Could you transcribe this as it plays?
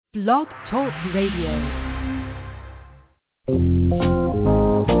Blog Talk Radio.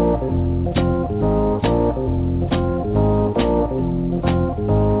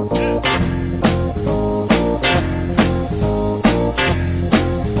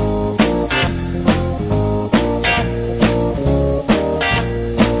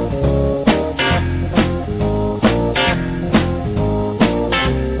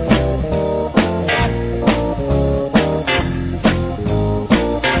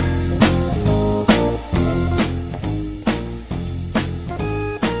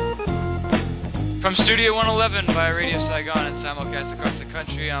 Studio 111 via Radio Saigon and simulcast across the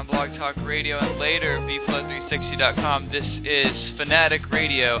country on Blog Talk Radio and later bflow360.com. This is Fanatic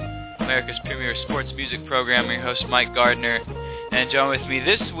Radio, America's premier sports music program. I'm your host, Mike Gardner. And joining with me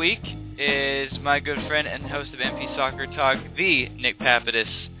this week is my good friend and host of MP Soccer Talk, the Nick Papadis,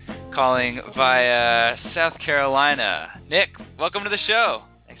 calling via South Carolina. Nick, welcome to the show.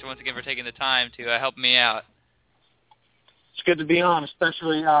 Thanks once again for taking the time to help me out. It's good to be on,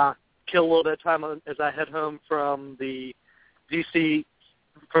 especially kill a little bit of time as I head home from DC,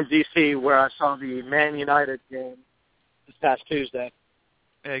 where I saw the Man United game this past Tuesday.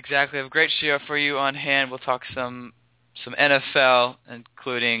 Exactly. I have a great show for you on hand. We'll talk some NFL,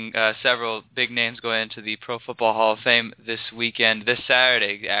 including several big names going into the Pro Football Hall of Fame this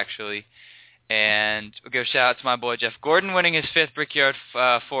Saturday, actually. And we'll give a shout-out to my boy Jeff Gordon winning his fifth Brickyard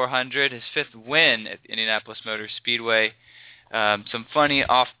 400, his fifth win at the Indianapolis Motor Speedway. Some funny,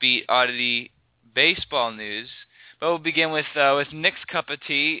 offbeat, oddity baseball news. But we'll begin with Nick's cup of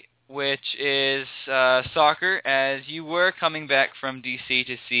tea, which is soccer, as you were coming back from D.C.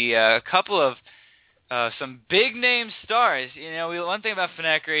 to see a couple of some big-name stars. You know, one thing about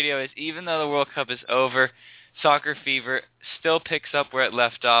Fanatic Radio is even though the World Cup is over, soccer fever still picks up where it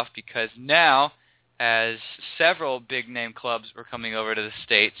left off because now, as several big-name clubs were coming over to the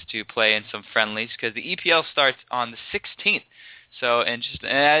States to play in some friendlies, because the EPL starts on the 16th. So, and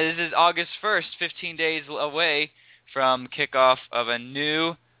this is August 1st, 15 days away from kickoff of a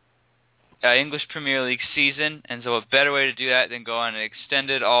new English Premier League season. And so, a better way to do that than go on an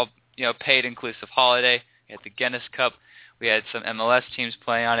extended, paid inclusive holiday. We had the Guinness Cup. We had some MLS teams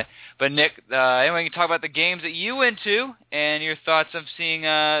playing on it. But Nick, anyway, you can talk about the games that you went to and your thoughts of seeing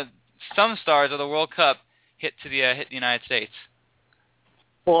some stars of the World Cup hit the United States.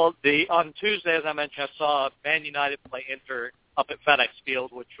 Well, on Tuesday, as I mentioned, I saw Man United play Inter up at FedEx Field,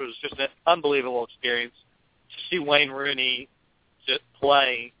 which was just an unbelievable experience. To see Wayne Rooney just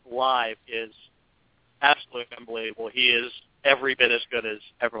play live is absolutely unbelievable. He is every bit as good as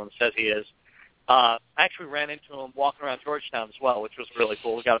everyone says he is. I actually ran into him walking around Georgetown as well, which was really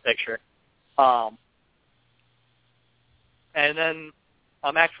cool. We got a picture. And then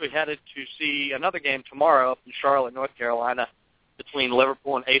I'm actually headed to see another game tomorrow up in Charlotte, North Carolina, between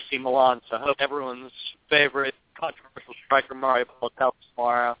Liverpool and AC Milan. So I hope everyone's favorite controversial striker, Mario Balotelli,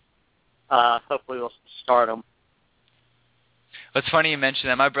 tomorrow. Hopefully we'll start him. It's funny you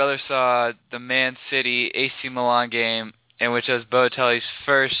mentioned that. My brother saw the Man City AC Milan game, in which was Balotelli's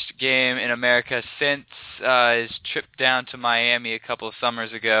first game in America since his trip down to Miami a couple of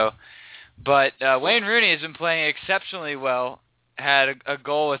summers ago. But Wayne Rooney has been playing exceptionally well. Had a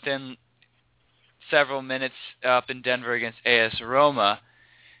goal within several minutes up in Denver against AS Roma.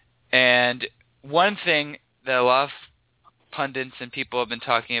 And one thing that a lot of pundits and people have been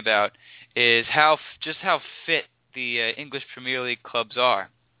talking about is how fit the English Premier League clubs are.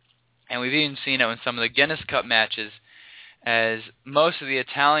 And we've even seen it in some of the Guinness Cup matches, as most of the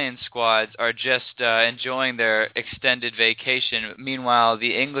Italian squads are just enjoying their extended vacation. Meanwhile,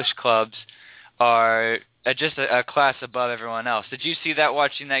 the English clubs are just a class above everyone else. Did you see that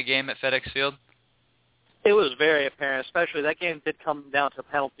watching that game at FedEx Field? It was very apparent, especially that game did come down to a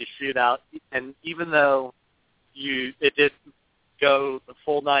penalty shootout. And even though it did go the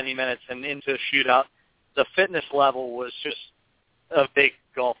full 90 minutes and into a shootout, the fitness level was just a big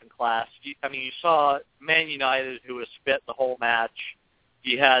gulf in class. You saw Man United, who was fit the whole match.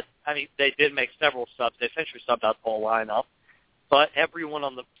 They did make several subs. They essentially subbed out the whole lineup. But everyone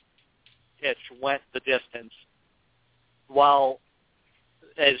on the pitch went the distance. While,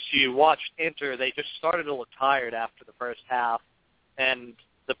 as you watched Inter, they just started to look tired after the first half. And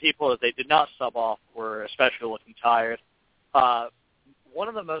the people that they did not sub off were especially looking tired. One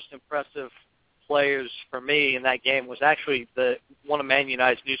of the most impressive players for me in that game was actually one of Man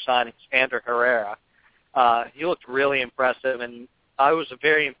United's new signings, Ander Herrera. He looked really impressive, and I was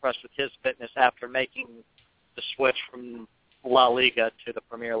very impressed with his fitness after making the switch from La Liga to the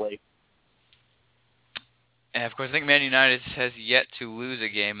Premier League. And, of course, I think Man United has yet to lose a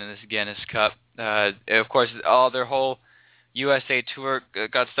game in this Guinness Cup. Of course, all their whole USA Tour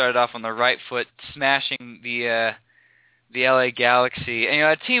got started off on the right foot, smashing the LA Galaxy. And,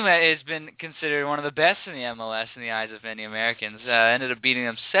 a team that has been considered one of the best in the MLS in the eyes of many Americans, ended up beating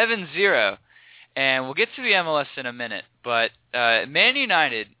them 7-0. And we'll get to the MLS in a minute. But Man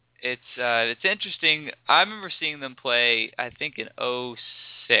United, it's interesting. I remember seeing them play, I think, in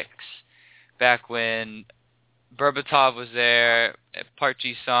 2006, back when Berbatov was there, Park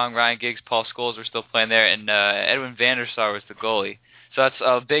Ji-sung, Ryan Giggs, Paul Scholes were still playing there, and Edwin van der Sar was the goalie. So that's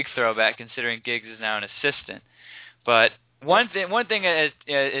a big throwback, considering Giggs is now an assistant. But one thing that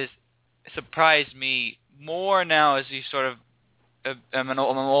has surprised me more now as you sort of I'm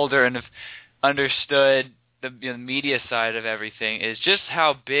older and have understood the media side of everything is just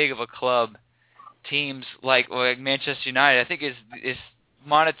how big of a club teams like Manchester United, I think, is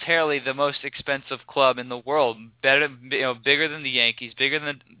monetarily the most expensive club in the world. Bigger than the Yankees, bigger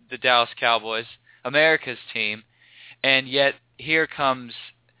than the Dallas Cowboys, America's team, and yet here comes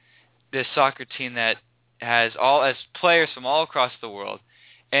this soccer team that has players from all across the world,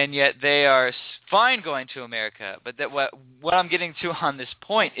 and yet they are fine going to America. But what I'm getting to on this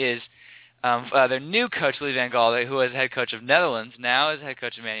point is their new coach, Louis van Gaal, who was head coach of Netherlands, now is head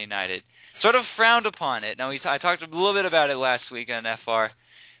coach of Man United, sort of frowned upon it. Now, I talked a little bit about it last week on FR,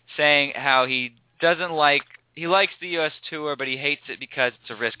 saying how he likes the U.S. tour, but he hates it because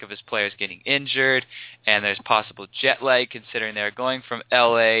it's a risk of his players getting injured, and there's possible jet lag, considering they're going from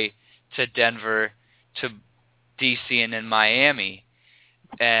L.A. to Denver to D.C. and then Miami,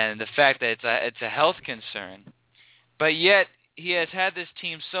 and the fact that it's a health concern. But yet, he has had this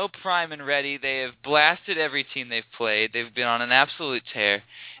team so prime and ready. They have blasted every team they've played. They've been on an absolute tear.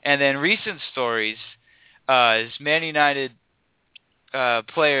 And then recent stories, is Man United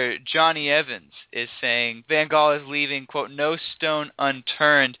player Johnny Evans is saying Van Gaal is leaving, quote, no stone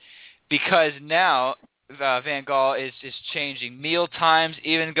unturned, because now Van Gaal is changing meal times,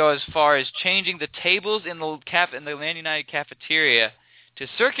 even go as far as changing the tables in the Man United cafeteria to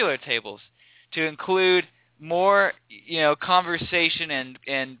circular tables to include more, conversation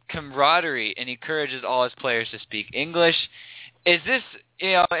and camaraderie, and encourages all his players to speak English. Is this,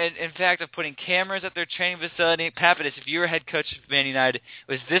 in fact, of putting cameras at their training facility? Papadis, if you were head coach of Man United,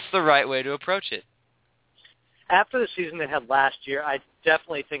 was this the right way to approach it? After the season they had last year, I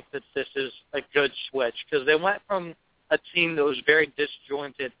definitely think that this is a good switch, because they went from a team that was very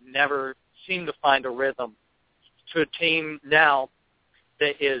disjointed, never seemed to find a rhythm, to a team now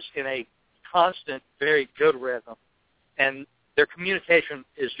that is in a constant, very good rhythm, and their communication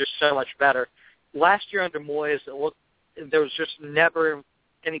is just so much better. Last year under Moyes, there was just never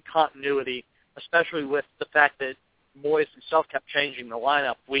any continuity, especially with the fact that Moyes himself kept changing the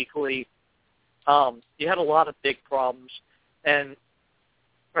lineup weekly. You had a lot of big problems, and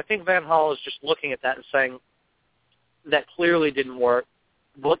I think Van Gaal is just looking at that and saying, that clearly didn't work.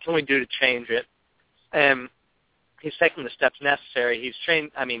 What can we do to change it? And he's taking the steps necessary. He's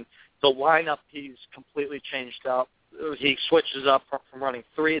changed, the lineup he's completely changed up. He switches up from running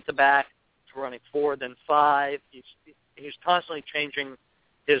 3 at the back to running 4, then 5. He's constantly changing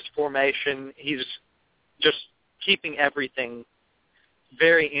his formation. He's just keeping everything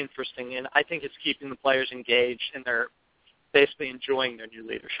very interesting, and I think it's keeping the players engaged, and they're basically enjoying their new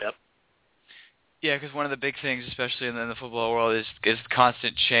leadership. Yeah, because one of the big things, especially in the football world, is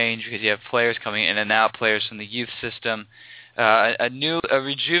constant change, because you have players coming in and out, players from the youth system, a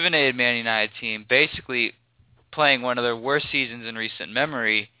rejuvenated Man United team, basically playing one of their worst seasons in recent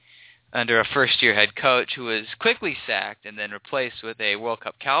memory under a first-year head coach who was quickly sacked and then replaced with a World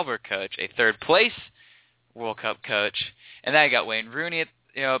Cup caliber coach, a third-place World Cup coach, and then I got Wayne Rooney,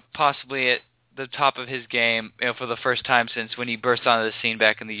 possibly at the top of his game, for the first time since when he burst onto the scene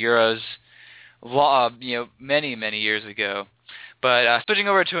back in the Euros, many, many years ago. But switching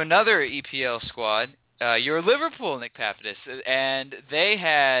over to another EPL squad, your Liverpool, Nick Papadis, and they've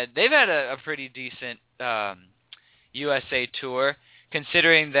had a pretty decent USA tour,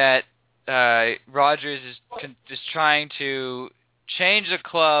 considering that Rodgers is trying to change the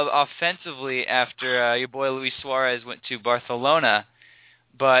club offensively after your boy Luis Suarez went to Barcelona.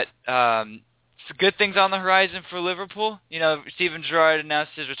 But some good things on the horizon for Liverpool. Steven Gerrard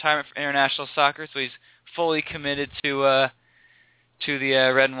announced his retirement from international soccer, so he's fully committed to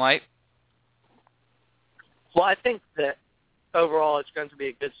the red and white. Well, I think that overall it's going to be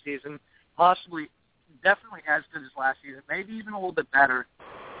a good season, definitely as good as last season, maybe even a little bit better.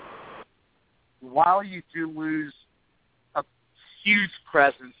 While you do lose a huge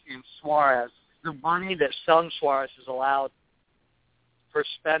presence in Suarez, the money that selling Suarez has allowed for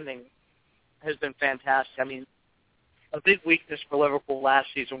spending has been fantastic. A big weakness for Liverpool last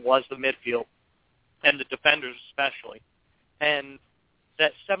season was the midfield, and the defenders especially. And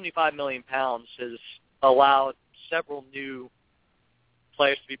that 75 million pounds has allowed several new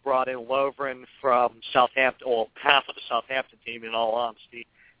players to be brought in. Lovren from Southampton, or half of the Southampton team, in all honesty.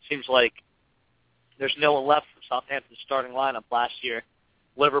 Seems like there's no one left from Southampton's starting lineup last year.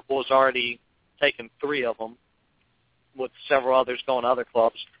 Liverpool's already taken 3 of them, with several others going to other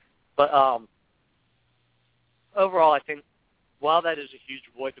clubs. But overall, I think while that is a huge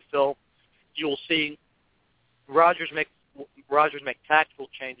void to fill, you will see Rodgers make tactical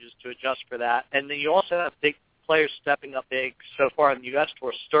changes to adjust for that. And then you also have big players stepping up big so far in the U.S.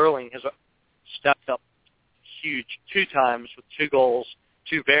 tour. Sterling has stepped up huge 2 times with 2 goals,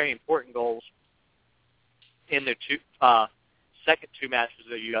 2 very important goals in their second 2 matches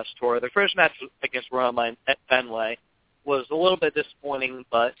of the U.S. tour. Their first match against Roma at Fenway was a little bit disappointing,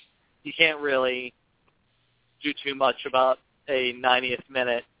 but you can't really do too much about a 90th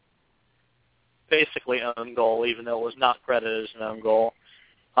minute basically own goal, even though it was not credited as an own goal.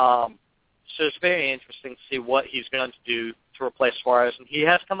 So it's very interesting to see what he's going to do to replace Suarez. And he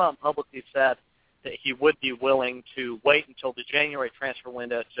has come out and publicly said that he would be willing to wait until the January transfer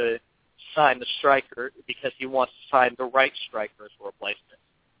window to sign the striker, because he wants to sign the right striker as a replacement.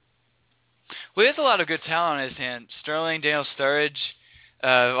 Well, he has a lot of good talent in his hand. Sterling, Daniel Sturridge,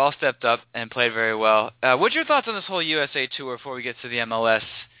 all stepped up and played very well. What's your thoughts on this whole USA tour before we get to the MLS?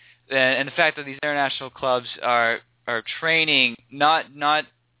 And the fact that these international clubs are training not on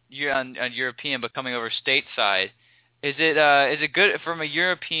European, but coming over stateside. Is it good from a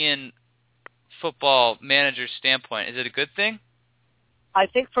European football manager standpoint? Is it a good thing? I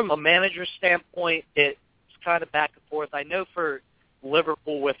think from a manager standpoint, it's kind of back and forth. I know for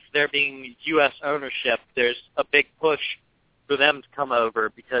Liverpool, with there being U.S. ownership, there's a big push for them to come over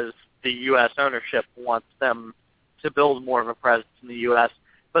because the U.S. ownership wants them to build more of a presence in the U.S.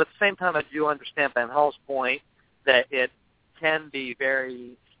 But at the same time, I do understand Ben Hull's point that it can be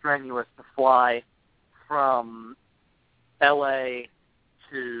very strenuous to fly from L.A.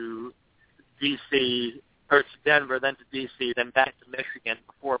 to D.C., or to Denver, then to D.C., then back to Michigan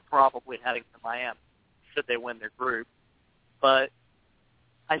before probably heading to Miami, should they win their group. But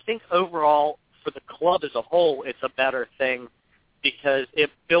I think overall, for the club as a whole, it's a better thing because it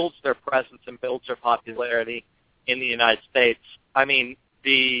builds their presence and builds their popularity in the United States. I mean,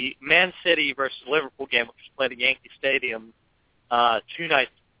 the Man City versus Liverpool game, which was played at Yankee Stadium 2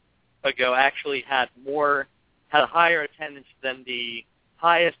 nights ago, actually had a higher attendance than the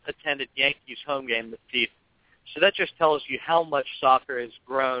highest attended Yankees home game this season. So that just tells you how much soccer has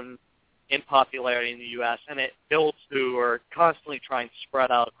grown in popularity in the U.S., and it builds who are constantly trying to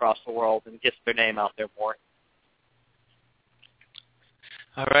spread out across the world and gets their name out there more.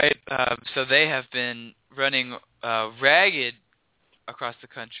 All right. So they have been running ragged across the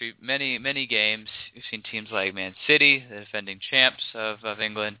country, many games. We've seen teams like Man City, the defending champs of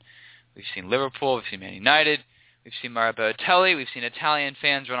England. We've seen Liverpool. We've seen Man United. We've seen Mario Balotelli. We've seen Italian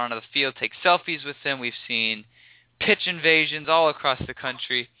fans run onto the field, take selfies with him. We've seen pitch invasions all across the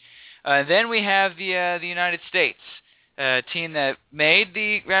country. Then we have the United States, a team that made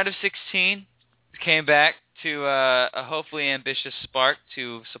the round of 16, came back to a hopefully ambitious spark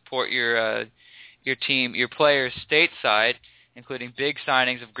to support your team, your players stateside, including big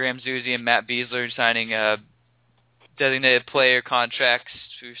signings of Graham Zusi and Matt Beasler signing designated player contracts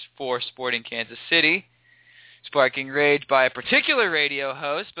for Sporting Kansas City, sparking rage by a particular radio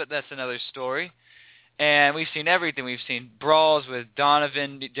host, but that's another story. And we've seen everything. We've seen brawls with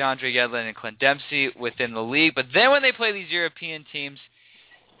Donovan, DeAndre Yedlin, and Clint Dempsey within the league. But then when they play these European teams,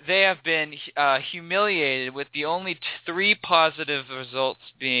 they have been humiliated, with the only 3 positive results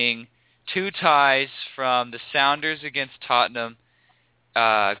being 2 ties from the Sounders against Tottenham,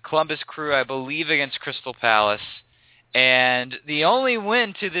 Columbus Crew, I believe, against Crystal Palace. And the only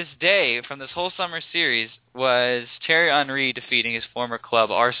win to this day from this whole summer series was Thierry Henry defeating his former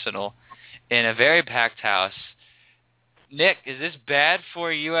club, Arsenal, in a very packed house. Nick, is this bad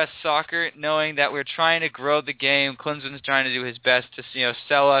for U.S. soccer, knowing that we're trying to grow the game? Klinsmann's trying to do his best to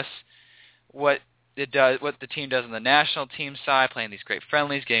sell us what the team does on the national team side, playing these great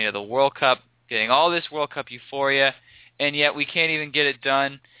friendlies, getting to the World Cup, getting all this World Cup euphoria, and yet we can't even get it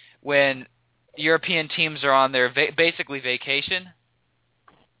done when European teams are on their basically vacation?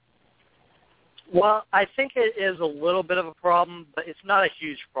 Well, I think it is a little bit of a problem, but it's not a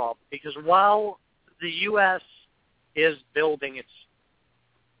huge problem, because while the U.S. is building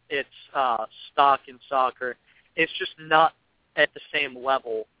its stock in soccer, it's just not at the same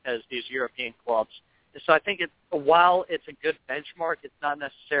level as these European clubs. And so I think while it's a good benchmark, it's not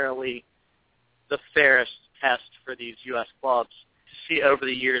necessarily the fairest test for these U.S. clubs to see over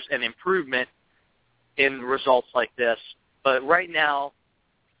the years an improvement in results like this But right now,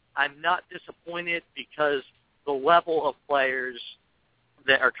 I'm not disappointed because the level of players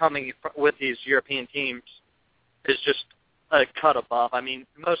that are coming with these European teams is just a cut above. I mean,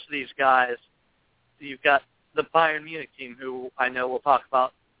 most of these guys, you've got the Bayern Munich team, who I know we'll talk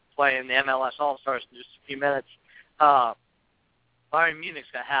about playing the MLS All-Stars in just a few minutes. Bayern Munich's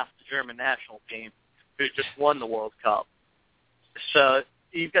got half the German national team who just won the World Cup. So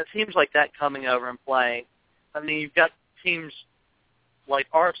you've got teams like that coming over and playing. I mean, you've got teams like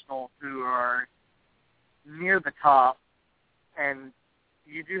Arsenal who are near the top, and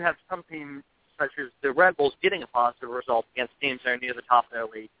you do have some teams such as the Red Bulls getting a positive result against teams that are near the top of their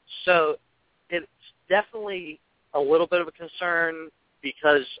league. So it's definitely a little bit of a concern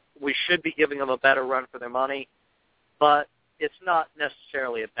because we should be giving them a better run for their money, but it's not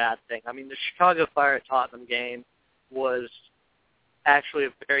necessarily a bad thing. I mean, the Chicago Fire-Tottenham game was actually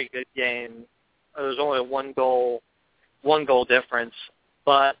a very good game. It was only a one goal difference,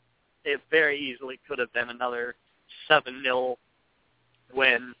 but it very easily could have been another 7-0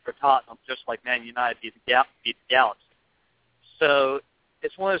 win for Tottenham, just like Man United beat the Galaxy. So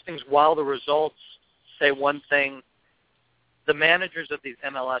it's one of those things, while the results say one thing, the managers of these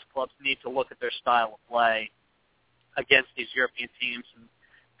MLS clubs need to look at their style of play against these European teams and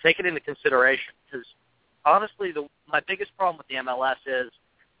take it into consideration, because honestly, my biggest problem with the MLS is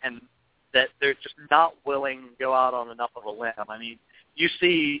that they're just not willing to go out on enough of a limb. I mean, you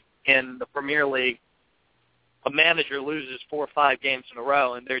see in the Premier League, a manager loses 4 or 5 games in a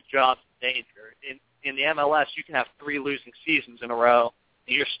row and their job's in danger. In the MLS, you can have 3 losing seasons in a row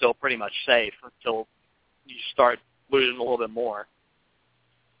and you're still pretty much safe until you start losing a little bit more.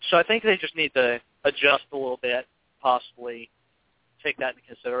 So I think they just need to adjust a little bit, possibly take that into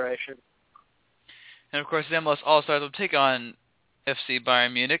consideration. And, of course, the MLS All-Stars will take on FC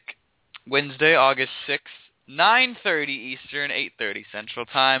Bayern Munich Wednesday, August 6th, 9:30 Eastern, 8:30 Central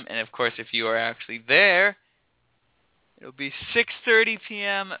Time. And, of course, if you are actually there, it'll be 6:30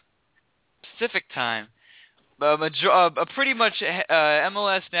 p.m. Pacific Time. A pretty much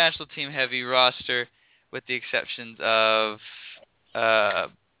MLS national team heavy roster, with the exceptions of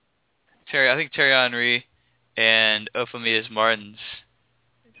Thierry Henry and Ophemeus Martins,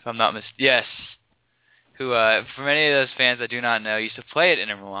 if I'm not mistaken. Yes. Who, for many of those fans that do not know, used to play at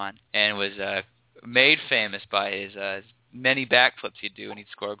Inter Milan and was made famous by his many backflips he'd do when he'd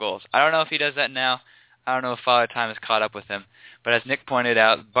score goals. I don't know if he does that now. I don't know if Father Time has caught up with him. But as Nick pointed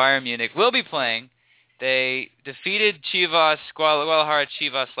out, Bayern Munich will be playing. They defeated Guadalajara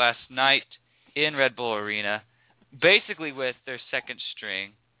Chivas last night in Red Bull Arena, basically with their second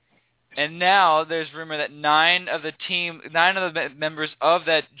string. And now there's rumor that 9 of the members of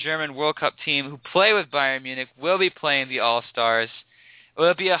that German World Cup team who play with Bayern Munich will be playing the All-Stars.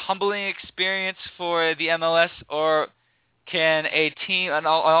 Will it be a humbling experience for the MLS, or can an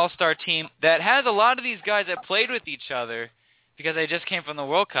All-Star team that has a lot of these guys that played with each other because they just came from the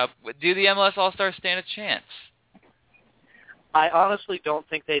World Cup, do the MLS All-Stars stand a chance? I honestly don't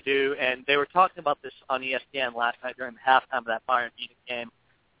think they do, and they were talking about this on ESPN last night during the halftime of that Bayern Munich game.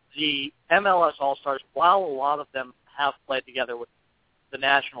 The MLS All-Stars, while a lot of them have played together with the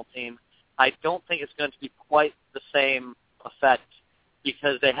national team, I don't think it's going to be quite the same effect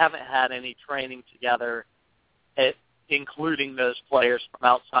because they haven't had any training together, including those players from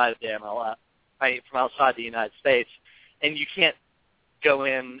outside the MLS, from outside the United States. And you can't go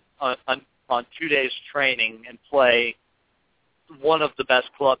in on 2 days training and play one of the best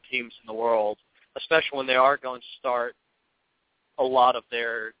club teams in the world, especially when they are going to start a lot of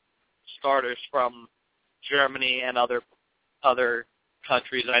their starters from Germany and other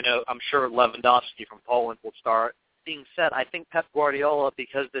countries. I'm sure Lewandowski from Poland will start. Being said, I think Pep Guardiola,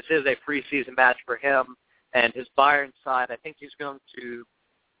 because this is a preseason match for him and his Bayern side, I think he's going to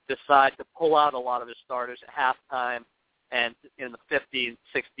decide to pull out a lot of his starters at halftime and in the 50th,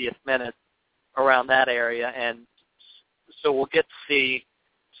 60th minute, around that area. And so we'll get to see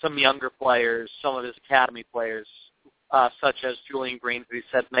some younger players, some of his academy players, such as Julian Green, who he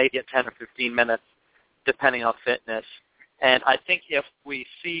said may get 10 or 15 minutes, depending on fitness. And I think if we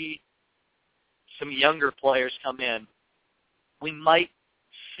see some younger players come in, we might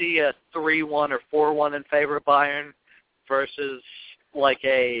see a 3-1 or 4-1 in favor of Bayern versus like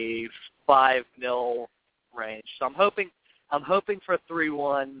a 5-0 range. So I'm hoping for a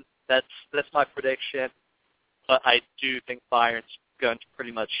 3-1. That's my prediction. But I do think Bayern's going to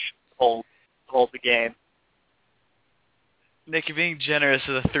pretty much hold the game. Nick, you're being generous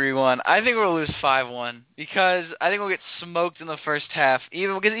with a 3-1. I think we'll lose 5-1 because I think we'll get smoked in the first half.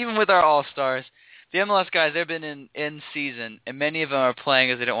 Even with our All-Stars, the MLS guys, they've been in season, and many of them are playing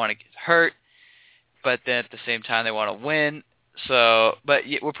because they don't want to get hurt. but then at the same time they want to win. So, but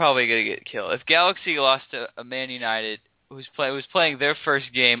we're probably going to get killed. If Galaxy lost to a Man United, who's playing their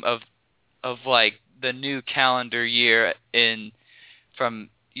first game of like the new calendar year from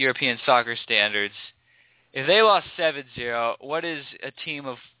European soccer standards, if they lost 7-0, what is a team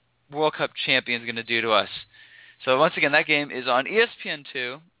of World Cup champions going to do to us? So once again, that game is on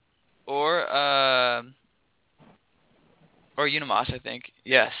ESPN2 or Unimas, I think.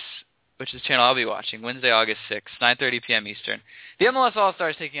 Yes, which is the channel I'll be watching, Wednesday, August 6th, 9:30 p.m. Eastern. The MLS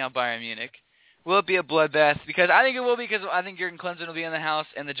All-Stars taking out Bayern Munich. Will it be a bloodbath? Because I think it will, because I think Jurgen Klinsmann will be in the house,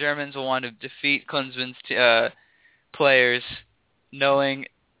 and the Germans will want to defeat Klinsmann's players, knowing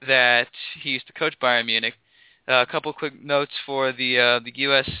that he used to coach Bayern Munich. A couple quick notes for the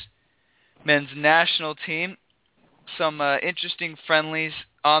U.S. men's national team. Some interesting friendlies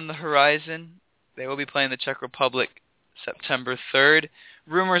on the horizon. They will be playing the Czech Republic September 3rd.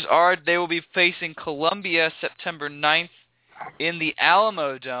 Rumors are they will be facing Colombia September 9th in the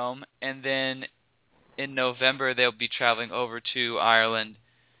Alamo Dome, and then in November they'll be traveling over to Ireland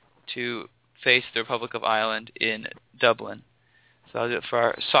to face the Republic of Ireland in Dublin. So that'll do it for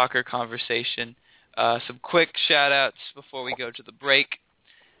our soccer conversation. Some quick shout-outs before we go to the break.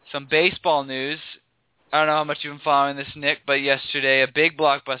 Some baseball news. I don't know how much you've been following this, Nick, but yesterday a big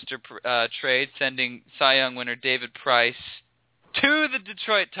blockbuster trade sending Cy Young winner David Price to the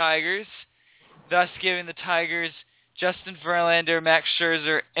Detroit Tigers, thus giving the Tigers Justin Verlander, Max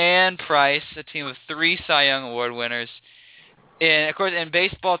Scherzer, and Price, a team of 3 Cy Young Award winners. And, of course, in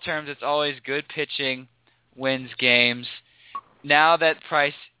baseball terms, it's always good pitching wins games. Now that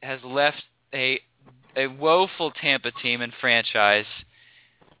Price has left a woeful Tampa team and franchise,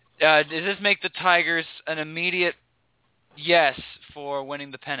 does this make the Tigers an immediate yes for winning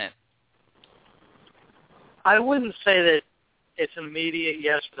the pennant? I wouldn't say that it's an immediate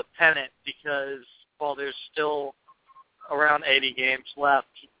yes for the pennant because, while there's still around 80 games left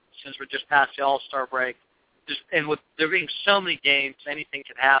since we're just past the All-Star break, and with there being so many games, anything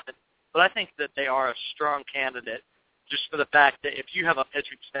can happen. But I think that they are a strong candidate just for the fact that if you have a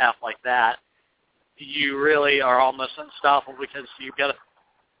pitching staff like that, you really are almost unstoppable because you've got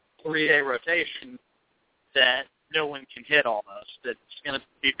a 3-day rotation that no one can hit almost. It's going to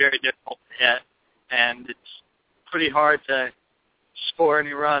be very difficult to hit, and it's pretty hard to score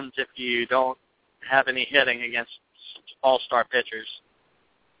any runs if you don't have any hitting against all-star pitchers.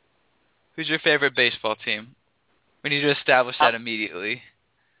 Who's your favorite baseball team? We need to establish that immediately.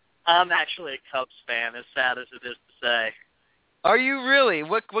 I'm actually a Cubs fan, as sad as it is to say. Are you really?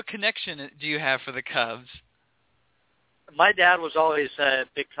 What connection do you have for the Cubs? My dad was always a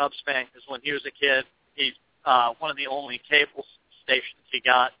big Cubs fan because when he was a kid, he one of the only cable stations he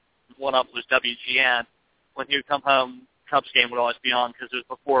got, one of them was WGN. When he would come home, Cubs game would always be on because it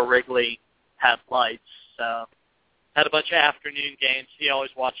was before Wrigley had lights. So had a bunch of afternoon games. He always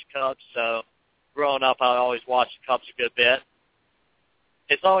watched Cubs, so growing up, I always watched the Cubs a good bit.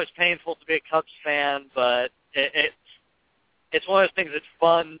 It's always painful to be a Cubs fan, but it's one of those things that's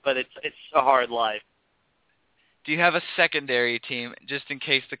fun, but it's a hard life. Do you have a secondary team, just in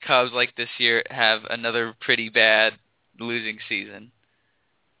case the Cubs, like this year, have another pretty bad losing season?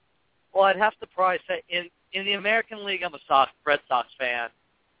 Well, I'd have to probably say, in the American League, I'm a Red Sox fan,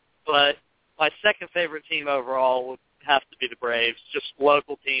 but my second favorite team overall would have to be the Braves. Just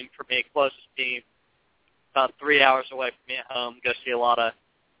local team for me, closest team, about 3 hours away from me at home. Go see a lot of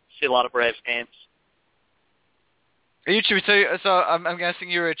Braves games. Are you so I'm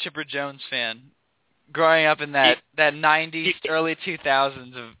guessing you were a Chipper Jones fan, growing up in that 90s, early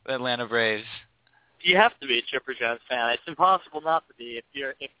 2000s of Atlanta Braves. You have to be a Chipper Jones fan. It's impossible not to be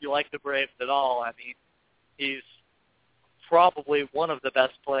if you like the Braves at all. I mean, he's probably one of the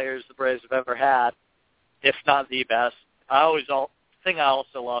best players the Braves have ever had, if not the best. I also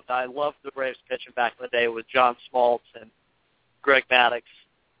loved the Braves pitching back in the day with John Smoltz and Greg Maddux.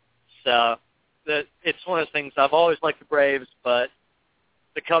 So it's one of those things. I've always liked the Braves, but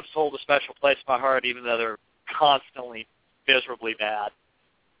the Cubs hold a special place in my heart, even though they're constantly miserably bad.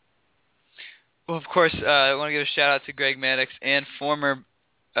 Well, of course, I want to give a shout-out to Greg Maddux and former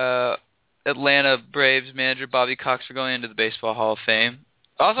Atlanta Braves manager Bobby Cox for going into the Baseball Hall of Fame.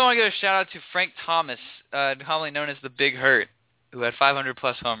 I also want to give a shout-out to Frank Thomas, commonly known as the Big Hurt, who had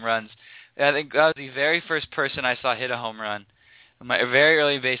 500-plus home runs. I think that was the very first person I saw hit a home run. In my very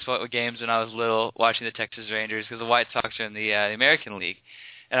early baseball games when I was little, watching the Texas Rangers, because the White Sox are in the American League.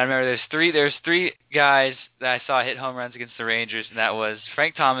 And I remember there's three guys that I saw hit home runs against the Rangers, and that was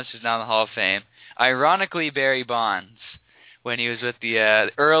Frank Thomas, who's now in the Hall of Fame, ironically Barry Bonds, when he was with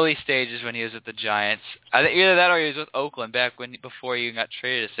the early stages when he was with the Giants. I think either that or he was with Oakland before he got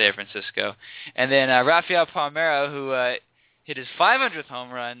traded to San Francisco. And then Rafael Palmeiro, who hit his 500th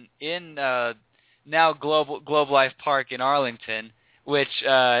home run in now Globe Life Park in Arlington, which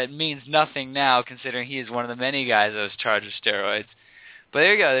means nothing now considering he is one of the many guys that was charged with steroids. But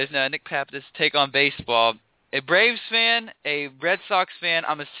there you go. There's Nick Pappas' take on baseball. A Braves fan, a Red Sox fan,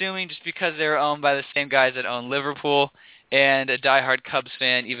 I'm assuming just because they're owned by the same guys that own Liverpool, and a diehard Cubs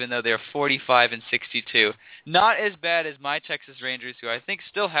fan, even though they're 45 and 62. Not as bad as my Texas Rangers, who I think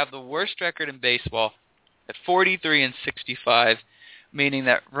still have the worst record in baseball at 43 and 65, meaning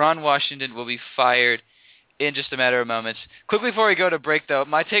that Ron Washington will be fired in just a matter of moments. Quickly before we go to break, though,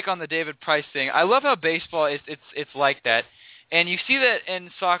 my take on the David Price thing. I love how baseball it's like that, and you see that in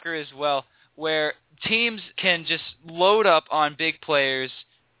soccer as well, where teams can just load up on big players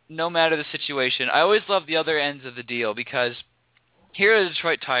no matter the situation. I always love the other ends of the deal because here are the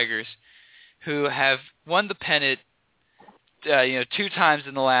Detroit Tigers, who have won the pennant 2 times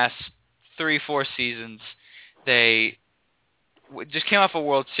in the last 3-4 seasons. They just came off a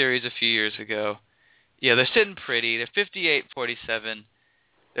World Series a few years ago. Yeah, they're sitting pretty. They're 58-47.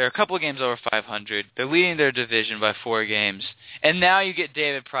 They're a couple of games over 500. They're leading their division by 4 games. And now you get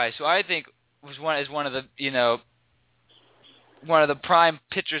David Price, who I think is one of the prime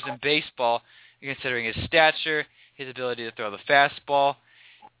pitchers in baseball, considering his stature, his ability to throw the fastball,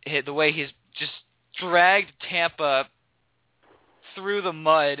 the way he's just dragged Tampa through the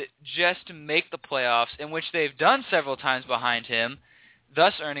mud just to make the playoffs, in which they've done several times behind him,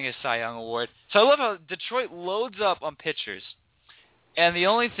 thus earning a Cy Young Award. So I love how Detroit loads up on pitchers, and the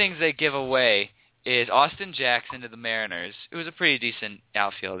only things they give away is Austin Jackson to the Mariners, who was a pretty decent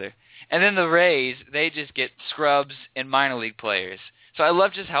outfielder. And then the Rays, they just get scrubs and minor league players. So I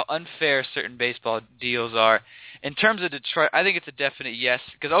love just how unfair certain baseball deals are. In terms of Detroit, I think it's a definite yes,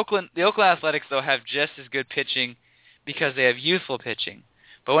 because the Oakland Athletics, though, have just as good pitching because they have youthful pitching.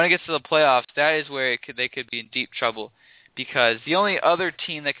 But when it gets to the playoffs, that is where they could be in deep trouble, because the only other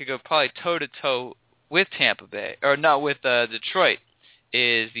team that could go probably toe-to-toe with Detroit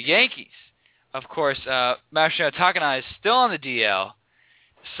is the Yankees. Of course, Masahiro Takanaga is still on the DL,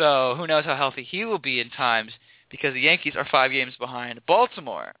 so who knows how healthy he will be in times, because the Yankees are 5 games behind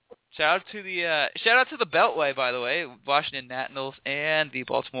Baltimore. Shout out to the Beltway, by the way, Washington Nationals and the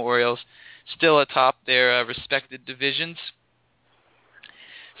Baltimore Orioles still atop their respected divisions.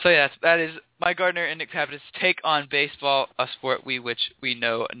 So yeah, that is Mike Gardner and Nick Pappas' take on baseball, a sport which we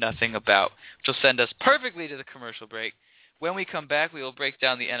know nothing about, which will send us perfectly to the commercial break. When we come back, we will break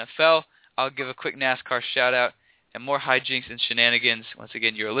down the NFL. I'll give a quick NASCAR shout-out and more hijinks and shenanigans. Once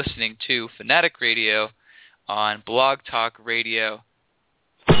again, you're listening to Fanatic Radio on Blog Talk Radio.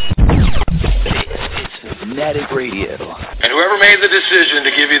 It's Fanatic Radio. And whoever made the decision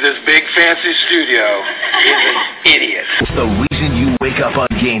to give you this big fancy studio is an idiot. The reason you wake up on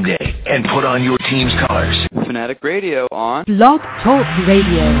game day and put on your team's colors. Fanatic Radio on Blog Talk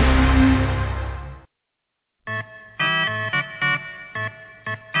Radio.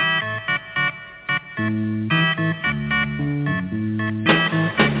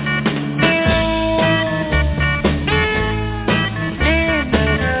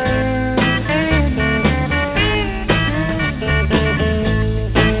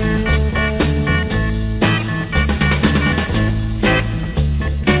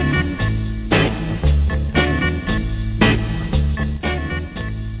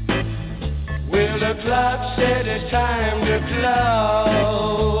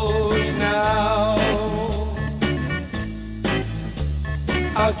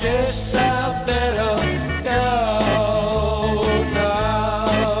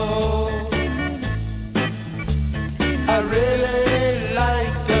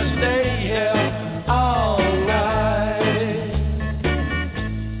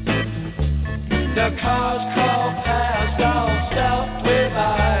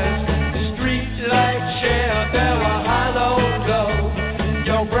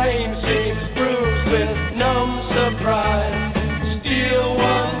 With numb surprise, still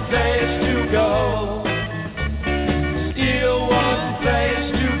one place to go.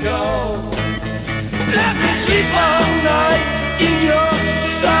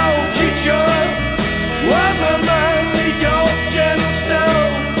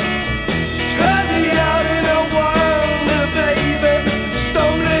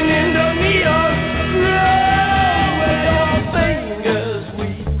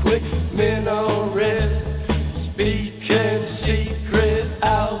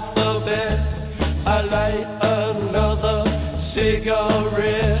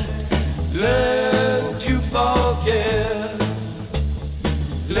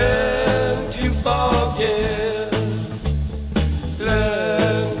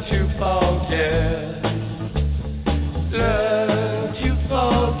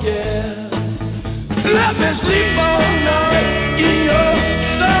 yeah. Let me sleep all night in your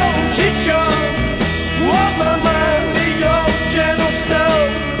soul kitchen. Walk my mind to your gentle soul.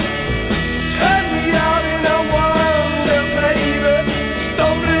 Turn me out in a wonder, baby.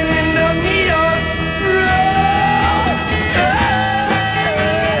 Stolen in the neon road.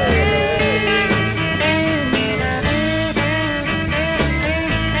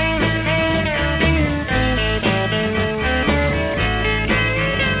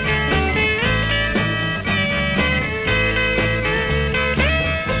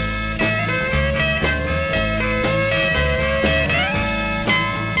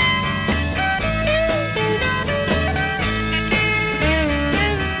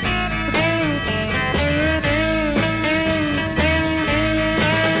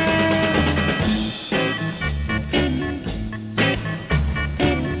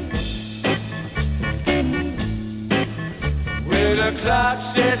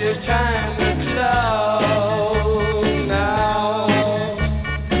 Clock said it's time to close now.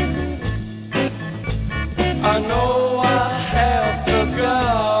 I know I have to go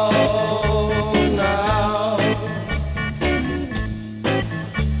now.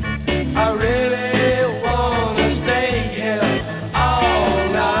 I really wanna stay here all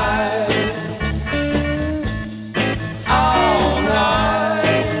night. All night.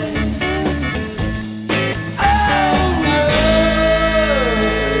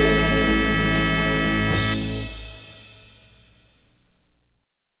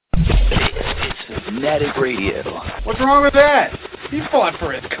 Fanatic Radio. What's wrong with that? He fought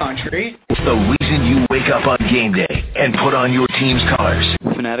for his country. It's the reason you wake up on game day and put on your team's colors.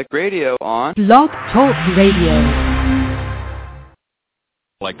 Fanatic Radio on Blog Talk Radio.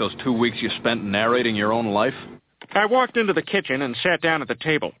 Like those 2 weeks you spent narrating your own life? I walked into the kitchen and sat down at the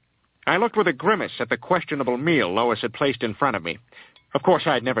table. I looked with a grimace at the questionable meal Lois had placed in front of me. Of course,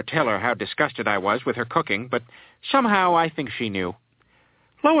 I'd never tell her how disgusted I was with her cooking, but somehow I think she knew.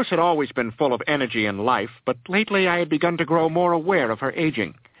 Lois had always been full of energy and life, but lately I had begun to grow more aware of her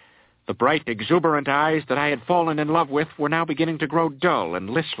aging. The bright, exuberant eyes that I had fallen in love with were now beginning to grow dull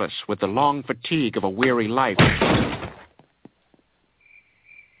and listless with the long fatigue of a weary life.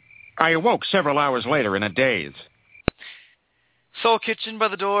 I awoke several hours later in a daze. Soul Kitchen by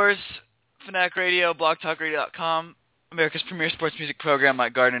the Doors, Fanatic Radio, blogtalkradio.com, America's premier sports music program.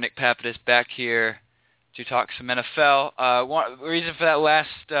 Mike Gardner, Nick Pappas back here to talk some NFL. One reason for that last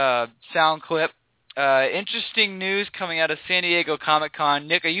sound clip, interesting news coming out of San Diego Comic-Con.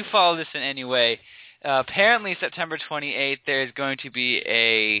 Nick, you follow this in any way? Apparently September 28th there is going to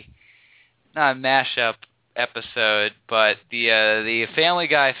be not a mashup episode, but the Family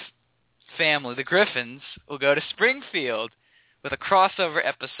Guy family, the Griffins, will go to Springfield with a crossover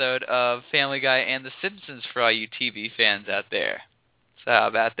episode of Family Guy and The Simpsons for all you TV fans out there. So how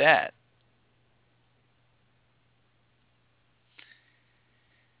about that?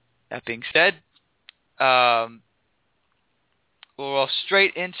 That being said, we'll roll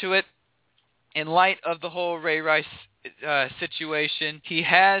straight into it. In light of the whole Ray Rice situation, he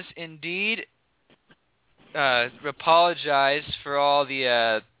has indeed apologized for all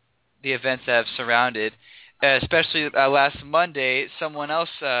the events that have surrounded. Especially last Monday, someone else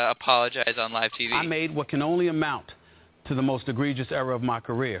apologized on live TV. I made what can only amount to the most egregious error of my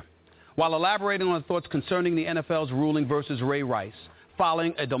career. While elaborating on thoughts concerning the NFL's ruling versus Ray Rice,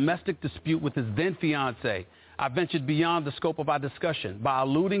 following a domestic dispute with his then-fiancée, I ventured beyond the scope of our discussion by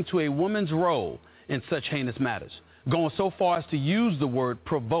alluding to a woman's role in such heinous matters, going so far as to use the word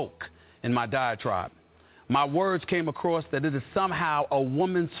provoke in my diatribe. My words came across that it is somehow a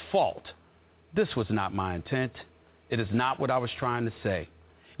woman's fault. This was not my intent. It is not what I was trying to say.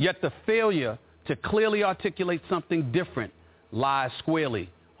 Yet the failure to clearly articulate something different lies squarely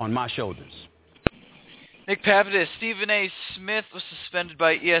on my shoulders. Nick Pappas, Stephen A. Smith was suspended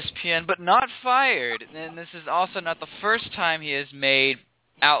by ESPN, but not fired. And this is also not the first time he has made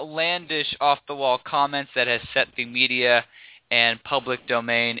outlandish, off-the-wall comments that has set the media and public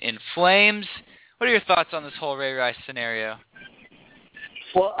domain in flames. What are your thoughts on this whole Ray Rice scenario?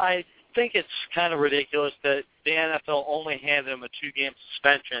 Well, I think it's kind of ridiculous that the NFL only handed him a 2-game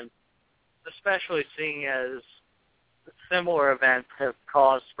suspension, especially seeing as similar events have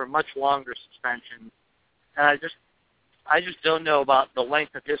caused for much longer suspension. And I just don't know about the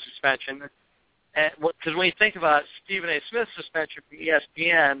length of his suspension. Because when you think about it, Stephen A. Smith's suspension from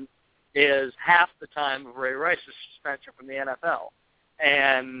ESPN is half the time of Ray Rice's suspension from the NFL.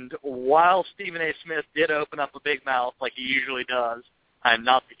 And while Stephen A. Smith did open up a big mouth like he usually does, I'm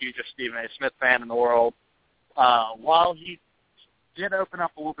not the hugest Stephen A. Smith fan in the world. While he did open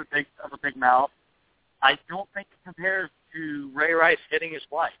up a little bit of a big mouth, I don't think it compares to Ray Rice hitting his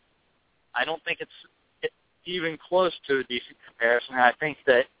wife. I don't think it's even close to a decent comparison. I think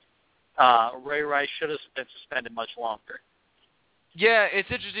that Ray Rice should have been suspended much longer. Yeah, it's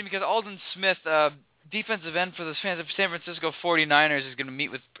interesting because Aldon Smith, defensive end for the San Francisco 49ers, is going to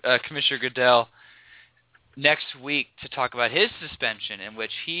meet with Commissioner Goodell next week to talk about his suspension, in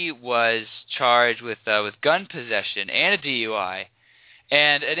which he was charged with gun possession and a DUI.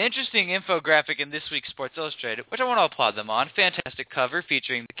 And an interesting infographic in this week's Sports Illustrated, which I want to applaud them on. Fantastic cover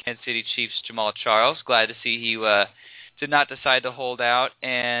featuring the Kansas City Chiefs' Jamal Charles. Glad to see he did not decide to hold out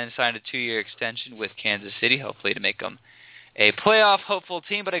and signed a 2-year extension with Kansas City, hopefully to make them a playoff hopeful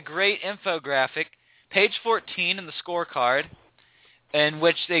team. But a great infographic, page 14 in the scorecard, in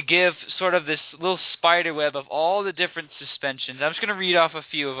which they give sort of this little spider web of all the different suspensions. I'm just going to read off a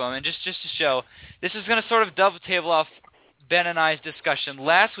few of them, and just to show, this is going to sort of dovetail off Ben and I's discussion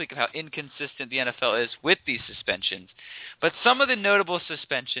last week of how inconsistent the NFL is with these suspensions. But some of the notable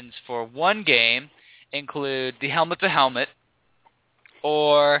suspensions for one game include the helmet-to-helmet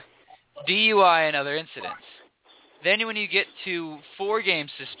or DUI and other incidents. Then when you get to 4-game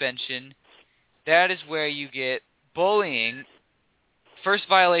suspension, that is where you get bullying, first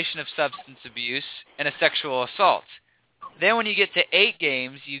violation of substance abuse, and a sexual assault. Then when you get to 8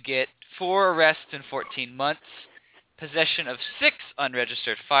 games, you get 4 arrests in 14 months, possession of 6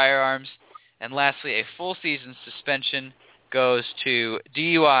 unregistered firearms, and lastly, a full season suspension goes to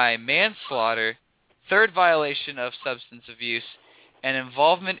DUI, manslaughter, 3rd violation of substance abuse, and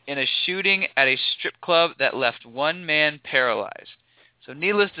involvement in a shooting at a strip club that left 1 man paralyzed. So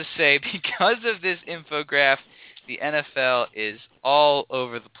needless to say, because of this infograph, the NFL is all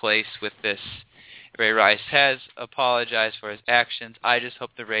over the place with this. Ray Rice has apologized for his actions. I just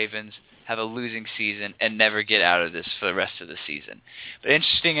hope the Ravens have a losing season and never get out of this for the rest of the season. But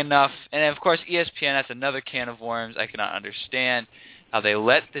interesting enough, and of course ESPN, that's another can of worms. I cannot understand how they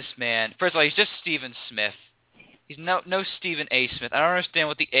let this man, first of all, he's just Stephen Smith. He's no Stephen A. Smith. I don't understand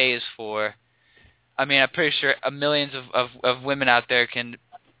what the A is for. I mean, I'm pretty sure millions of women out there can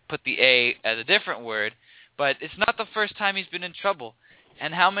put the A as a different word, but it's not the first time he's been in trouble.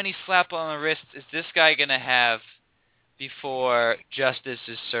 And how many slap on the wrists is this guy going to have before justice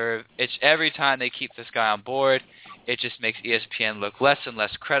is served? It's every time they keep this guy on board, it just makes ESPN look less and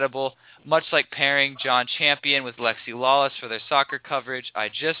less credible, much like pairing John Champion with Lexi Lawless for their soccer coverage. I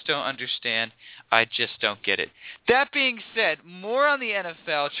just don't understand. I just don't get it. That being said, more on the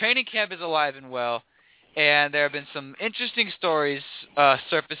NFL. Training camp is alive and well, and there have been some interesting stories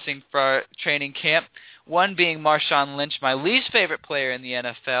surfacing for training camp. One being Marshawn Lynch, my least favorite player in the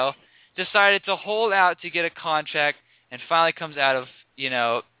NFL, decided to hold out to get a contract and finally comes out of,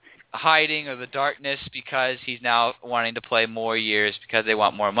 hiding or the darkness because he's now wanting to play more years because they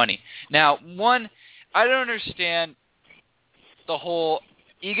want more money. Now, I don't understand the whole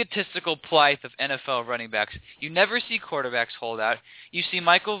egotistical plight of NFL running backs. You never see quarterbacks hold out. You see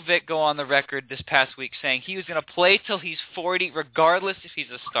Michael Vick go on the record this past week saying he was going to play till he's 40 regardless if he's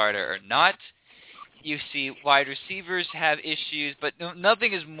a starter or not. You see wide receivers have issues, but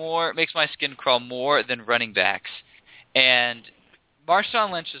nothing makes my skin crawl more than running backs. And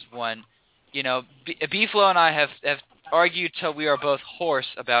Marshawn Lynch is one. B-Flow and I have argued till we are both hoarse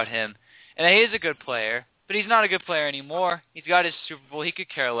about him. And he is a good player, but he's not a good player anymore. He's got his Super Bowl. He could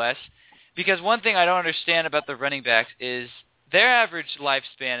care less. Because one thing I don't understand about the running backs is their average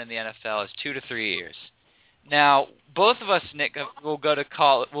lifespan in the NFL is 2 to 3 years. Now, both of us, Nick, will go to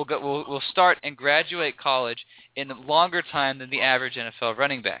college. We'll start and graduate college in a longer time than the average NFL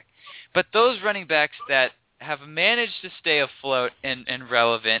running back. But those running backs that have managed to stay afloat and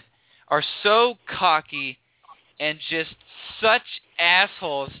relevant are so cocky and just such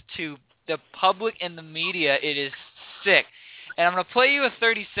assholes to the public and the media. It is sick. And I'm going to play you a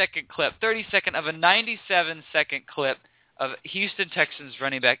 30-second of a 97-second clip of Houston Texans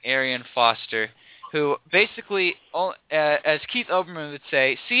running back Arian Foster, who basically, as Keith Olbermann would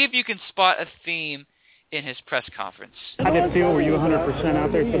say, see if you can spot a theme in his press conference. How did it feel? Were you 100%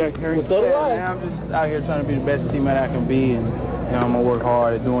 out there today, Harry? So do I. I'm just out here trying to be the best teammate I can be, and I'm going to work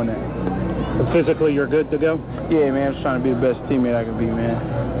hard at doing that. But physically, you're good to go? Yeah, man, I'm just trying to be the best teammate I can be, man.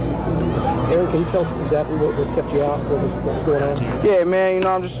 Aaron, can you tell us exactly what kept you out? What was going on? Yeah, man,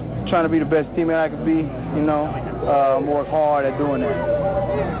 I'm just trying to be the best teammate I can be, work hard at doing that.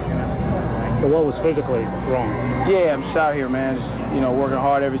 So what was physically wrong? Yeah, I'm just out here, man, just, working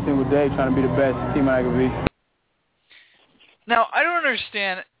hard every single day, trying to be the best teammate I can be. Now, I don't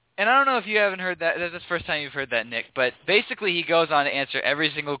understand, and I don't know if you haven't heard that. That's the first time you've heard that, Nick, but basically he goes on to answer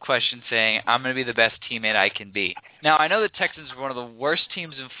every single question saying, I'm going to be the best teammate I can be. Now, I know the Texans are one of the worst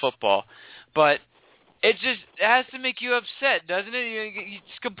teams in football, but It has to make you upset, doesn't it?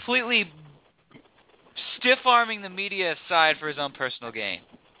 He's completely stiff-arming the media aside for his own personal gain.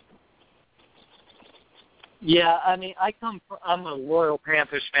 Yeah, I mean, I'm a loyal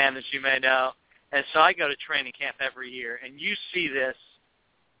Panthers fan, as you may know, and so I go to training camp every year, and you see this,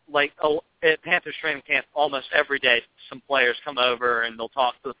 like, at Panthers training camp almost every day. Some players come over, and they'll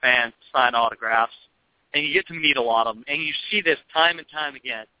talk to the fans, sign autographs, and you get to meet a lot of them, and you see this time and time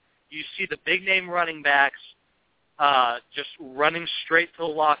again. You see the big-name running backs just running straight to the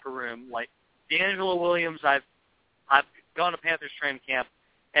locker room. Like D'Angelo Williams, I've gone to Panthers training camp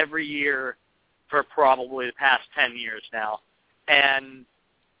every year for probably the past 10 years now. And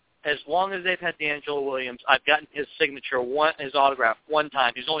as long as they've had D'Angelo Williams, I've gotten his signature, his autograph one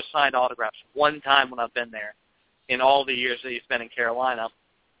time. He's only signed autographs one time when I've been there in all the years that he's been in Carolina.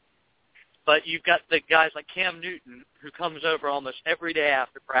 But you've got the guys like Cam Newton, who comes over almost every day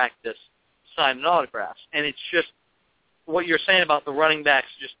after practice signing autographs. And it's just what you're saying about the running backs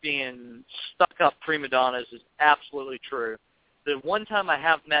just being stuck-up prima donnas is absolutely true. The one time I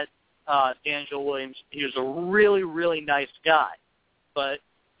have met D'Angelo Williams, he was a really, really nice guy. But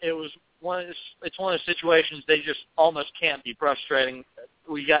it's one of those situations they just almost can't be frustrating.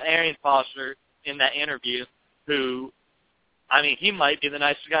 We got Arian Foster in that interview who, I mean, he might be the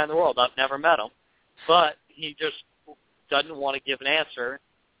nicest guy in the world. I've never met him. But he just doesn't want to give an answer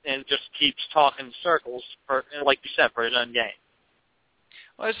and just keeps talking in circles, for, like you said, for his own game.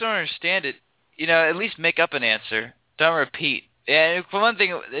 Well, I just don't understand it. At least make up an answer. Don't repeat. And for one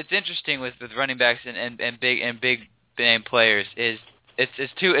thing, it's interesting with running backs and big name players is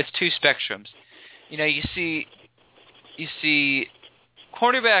it's two spectrums. You see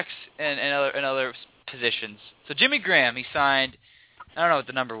quarterbacks and other positions. So Jimmy Graham, he signed, I don't know what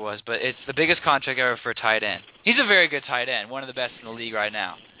the number was, but it's the biggest contract ever for a tight end. He's a very good tight end, one of the best in the league right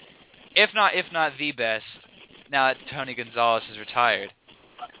now. If not the best, now that Tony Gonzalez is retired.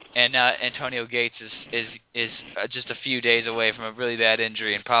 And Antonio Gates is just a few days away from a really bad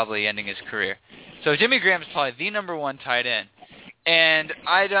injury and probably ending his career. So Jimmy Graham is probably the number one tight end. And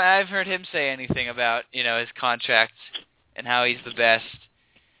I haven't heard him say anything about his contract and how he's the best.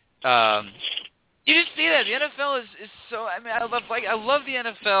 You just see that the NFL is so. I mean, I love the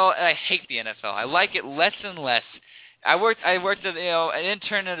NFL and I hate the NFL. I like it less and less. I worked as an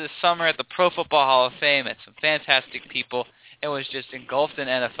intern in the summer at the Pro Football Hall of Fame and some fantastic people. It was just engulfed in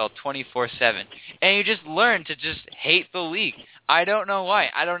NFL 24/7, and you just learn to just hate the league. I don't know why.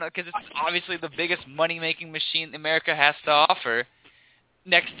 I don't know, because it's obviously the biggest money-making machine America has to offer,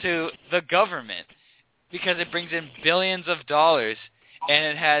 next to the government, because it brings in billions of dollars, and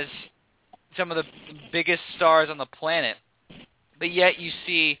it has some of the biggest stars on the planet. But yet you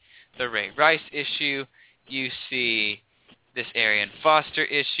see the Ray Rice issue, you see this Arian Foster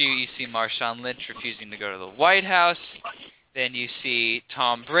issue, you see Marshawn Lynch refusing to go to the White House. Then you see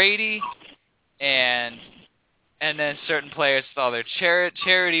Tom Brady, and then certain players with all their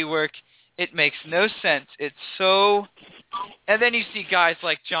charity work. It makes no sense. It's so... And then you see guys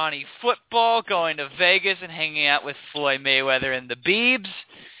like Johnny Football going to Vegas and hanging out with Floyd Mayweather and the Biebs.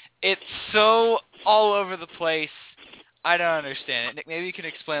 It's so all over the place. I don't understand it. Nick, maybe you can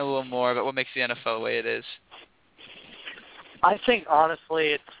explain a little more about what makes the NFL the way it is. I think,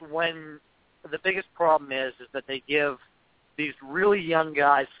 honestly, it's when the biggest problem is that they give these really young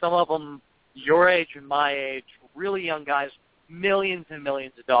guys, some of them your age and my age, really young guys, millions and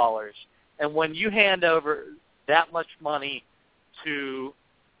millions of dollars. And when you hand over that much money to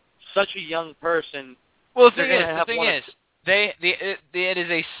such a young person, well, the thing is, it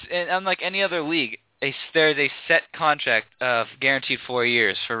is unlike any other league, there is a set contract of guaranteed 4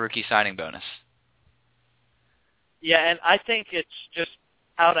 years for rookie signing bonus. Yeah, and I think it's just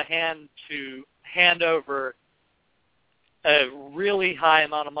out of hand to hand over a really high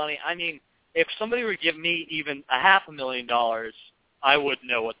amount of money. I mean, if somebody would give me even $500,000, I wouldn't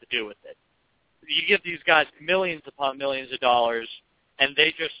know what to do with it. You give these guys millions upon millions of dollars, and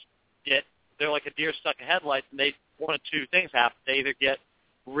they just they're like a deer stuck in headlights, and one of two things happen. They either get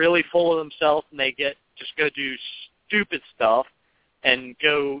really full of themselves and they just go do stupid stuff and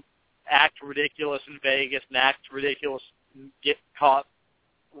go act ridiculous in Vegas and act ridiculous and get caught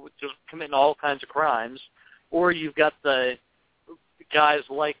just committing all kinds of crimes. Or you've got the guys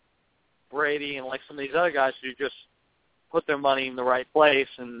like Brady and like some of these other guys who just put their money in the right place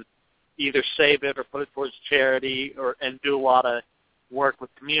and either save it or put it towards charity and do a lot of work with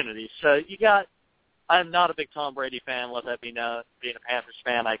communities. So I'm not a big Tom Brady fan, let that be known. Being a Panthers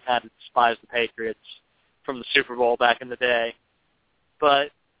fan, I kind of despise the Patriots from the Super Bowl back in the day.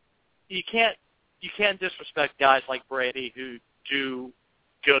 But you can't disrespect guys like Brady who do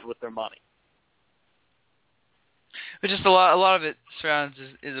good with their money. But just a lot of it surrounds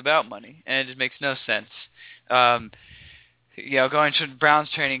is about money, and it just makes no sense. Going to Browns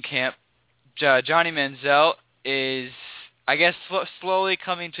training camp, Johnny Manziel is, I guess, slowly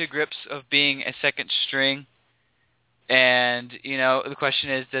coming to grips of being a second string. And, the question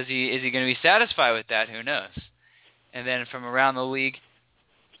is he going to be satisfied with that? Who knows? And then from around the league,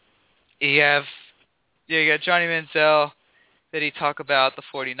 you got Johnny Manziel. That he talk about the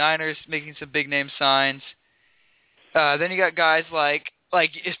 49ers making some big name signs. Then you got guys like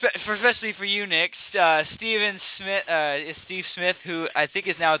especially for you, Nick, Steve Smith, who I think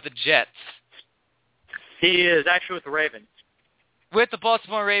is now at the Jets. He is actually with the Ravens. With the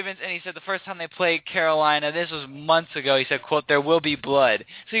Baltimore Ravens, and he said the first time they played Carolina, this was months ago, he said, quote, "There will be blood."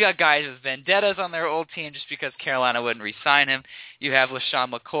 So you got guys with vendettas on their old team just because Carolina wouldn't re-sign him. You have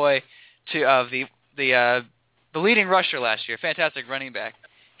LaShawn McCoy, the leading rusher last year, fantastic running back.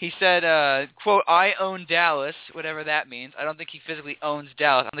 He said, quote, "I own Dallas," whatever that means. I don't think he physically owns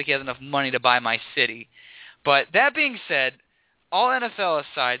Dallas. I don't think he has enough money to buy my city. But that being said, all NFL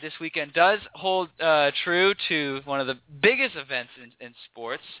aside, this weekend does hold true to one of the biggest events in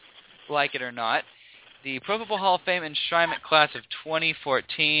sports, like it or not. The Pro Football Hall of Fame enshrinement class of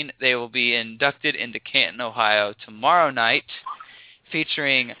 2014. They will be inducted into Canton, Ohio tomorrow night,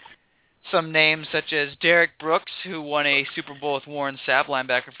 featuring some names such as Derek Brooks, who won a Super Bowl with Warren Sapp,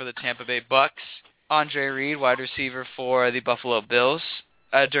 linebacker for the Tampa Bay Bucks, Andre Reed, wide receiver for the Buffalo Bills,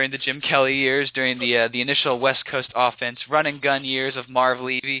 during the Jim Kelly years, during the initial West Coast offense, run and gun years of Marv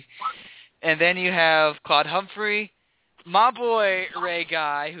Levy. And then you have Claude Humphrey, my boy Ray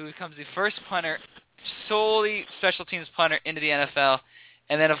Guy, who becomes the first punter, solely special teams punter into the NFL.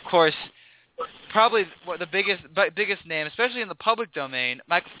 And then, of course, probably the biggest name, especially in the public domain,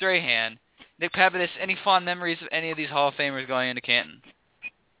 Michael Strahan. Nick Papadis, any fond memories of any of these Hall of Famers going into Canton?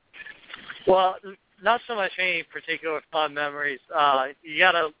 Well, not so much any particular fond memories. You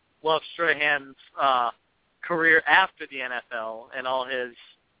got to love Strahan's career after the NFL and all his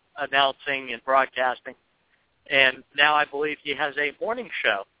announcing and broadcasting. And now I believe he has a morning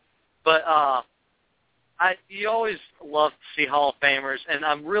show. But you always love to see Hall of Famers, and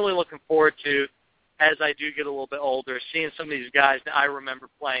I'm really looking forward to, as I do get a little bit older, seeing some of these guys that I remember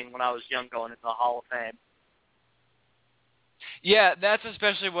playing when I was young going into the Hall of Fame. Yeah, that's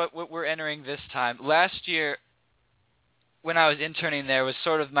especially what we're entering this time. Last year, when I was interning there, was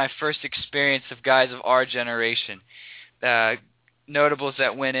sort of my first experience of guys of our generation. Notables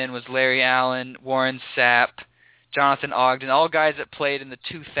that went in was Larry Allen, Warren Sapp, Jonathan Ogden, all guys that played in the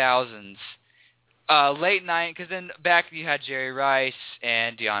 2000s. Late 90s, because then back you had Jerry Rice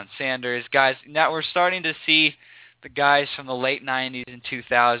and Deion Sanders. Guys, now we're starting to see the guys from the late 90s and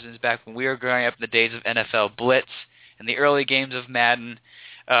 2000s, back when we were growing up in the days of NFL Blitz and the early games of Madden.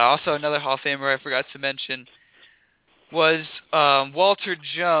 Also, another Hall of Famer I forgot to mention was Walter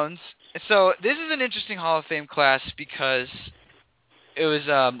Jones. So this is an interesting Hall of Fame class because it was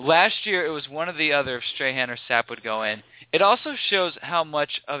last year it was one or the other if Strahan or Sapp would go in. It also shows how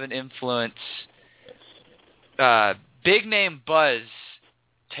much of an influence big name buzz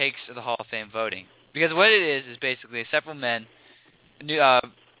takes to the Hall of Fame voting. Because what it is basically several men,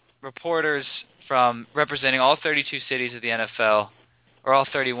 reporters from representing all 32 cities of the NFL, or all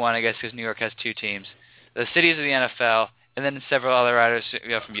 31, I guess, because New York has 2 teams, the cities of the NFL, and then several other writers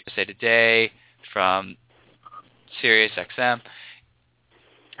from USA Today, from Sirius XM.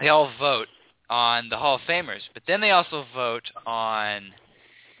 They all vote on the Hall of Famers, but then they also vote on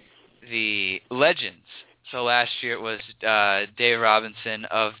the legends. So last year it was Dave Robinson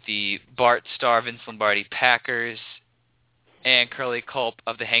of the Bart Starr Vince Lombardi Packers and Curly Culp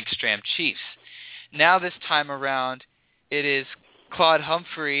of the Hank Stram Chiefs. Now this time around it is Claude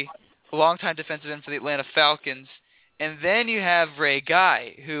Humphrey, a longtime defensive end for the Atlanta Falcons, and then you have Ray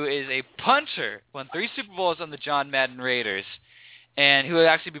Guy, who is a punter, won 3 Super Bowls on the John Madden Raiders, and who will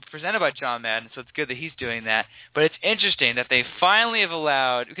actually be presented by John Madden, so it's good that he's doing that. But it's interesting that they finally have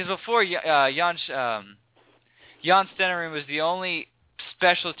allowed, because before Jan Stennery was the only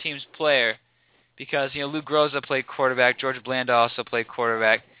special teams player, because Lou Groza played quarterback, George Blanda also played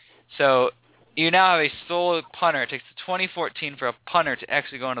quarterback. So you now have a sole punter. It takes 2014 for a punter to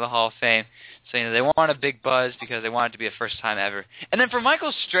actually go into the Hall of Fame. So they want a big buzz because they want it to be a first time ever. And then for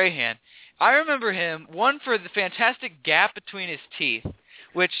Michael Strahan, I remember him, one, for the fantastic gap between his teeth,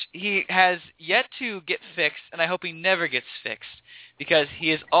 which he has yet to get fixed, and I hope he never gets fixed, because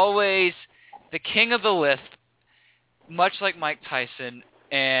he is always the king of the lisp, much like Mike Tyson,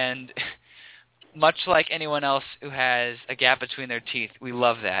 and much like anyone else who has a gap between their teeth. We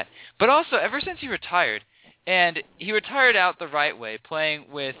love that. But also, ever since he retired, and he retired out the right way, playing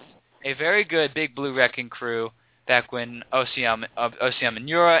with a very good Big Blue Wrecking Crew back when Oseam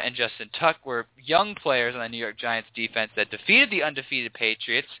Manura and Justin Tuck were young players on the New York Giants defense that defeated the undefeated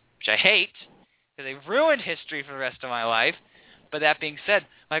Patriots, which I hate, because they've ruined history for the rest of my life. But that being said,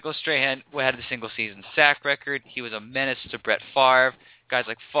 Michael Strahan had the single-season sack record. He was a menace to Brett Favre, guys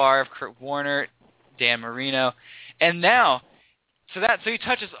like Favre, Kurt Warner, Dan Marino. And now, so he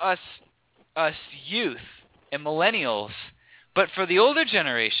touches us youth and millennials. But for the older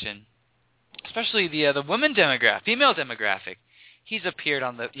generation, especially the women demographic, female demographic, he's appeared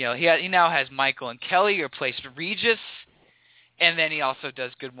on the, he now has Michael and Kelly replaced Regis, and then he also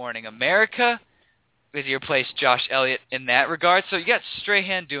does Good Morning America, because he replaced Josh Elliott in that regard. So you got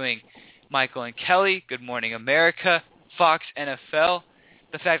Strahan doing Michael and Kelly, Good Morning America, Fox NFL.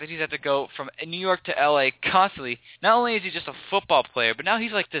 The fact that he's had to go from New York to L.A. constantly, not only is he just a football player, but now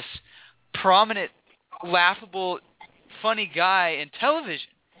he's like this prominent, laughable, funny guy in television.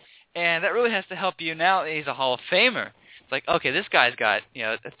 And that really has to help you now that he's a Hall of Famer. It's like, okay, this guy's got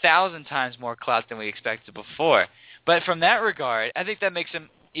 1,000 times more clout than we expected before. But from that regard, I think that makes him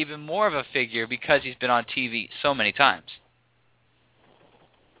even more of a figure because he's been on TV so many times.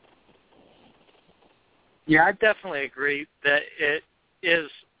 Yeah, I definitely agree that it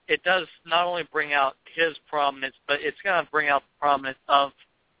does not only bring out his prominence, but it's going to bring out the prominence of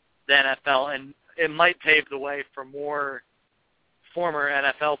the NFL, and it might pave the way for more former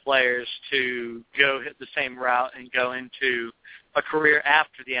NFL players to go hit the same route and go into a career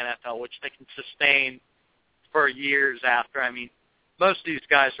after the NFL, which they can sustain for years after. I mean, most of these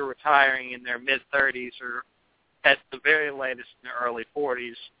guys are retiring in their mid-30s or at the very latest in their early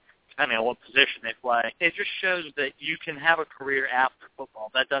 40s, depending on what position they play. It just shows that you can have a career after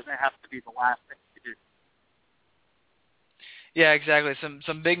football. That doesn't have to be the last thing you do. Yeah, exactly.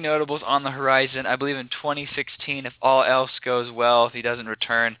 Some big notables on the horizon. I believe in 2016, if all else goes well, if he doesn't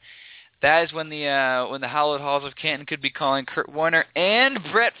return, that is when the hallowed halls of Canton could be calling Kurt Warner and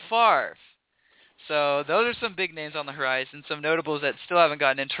Brett Favre. So those are some big names on the horizon. Some notables that still haven't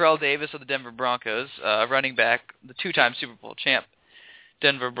gotten in. Terrell Davis of the Denver Broncos, running back, the two-time Super Bowl champ,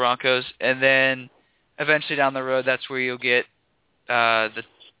 Denver Broncos. And then eventually down the road, that's where you'll get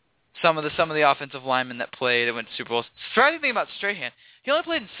some of the offensive linemen that played and went to Super Bowls. Surprising thing about Strahan, he only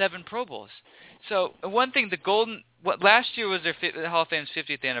played in 7 Pro Bowls. So one thing, last year was the Hall of Fame's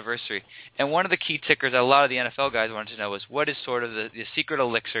 50th anniversary, and one of the key tickers that a lot of the NFL guys wanted to know was what is sort of the secret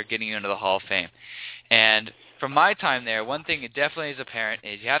elixir getting you into the Hall of Fame. And from my time there, one thing that definitely is apparent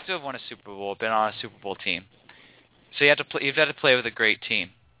is you have to have won a Super Bowl, been on a Super Bowl team. So you've had to play with a great team.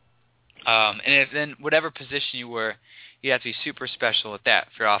 And then whatever position you were, you have to be super special at that.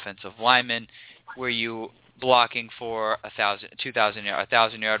 For offensive linemen, were you blocking for a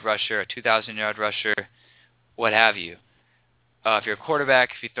 1,000-yard rusher, a 2,000-yard rusher, what have you. If you're a quarterback,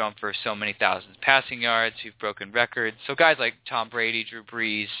 if you throw them for so many thousands passing yards, you've broken records. So guys like Tom Brady, Drew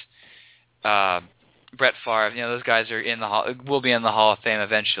Brees, Brett Favre, those guys are will be in the Hall of Fame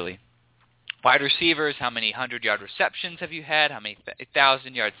eventually. Wide receivers, how many 100-yard receptions have you had? How many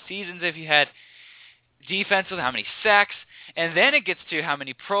 1,000-yard seasons have you had? Defensive, how many sacks? And then it gets to how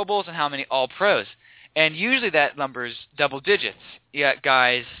many Pro Bowls and how many All-Pros. And usually that number's double digits. You got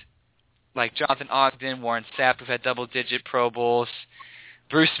guys like Jonathan Ogden, Warren Sapp, who've had double-digit Pro Bowls.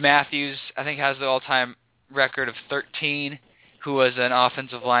 Bruce Matthews, I think, has the all-time record of 13, who was an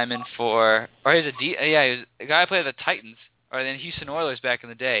offensive lineman he was a guy who played at the Titans, or then Houston Oilers back in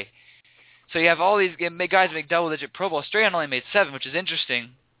the day. So you have all these guys that make double-digit Pro Bowls. Strahan only made 7, which is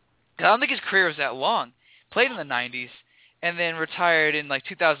interesting. I don't think his career was that long. Played in the 90s, and then retired in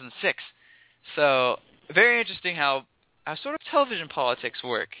 2006. So very interesting how sort of television politics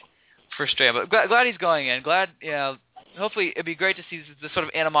work for Strahan. But glad he's going in. Hopefully it'd be great to see the sort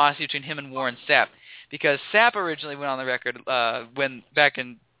of animosity between him and Warren Sapp, because Sapp originally went on the record back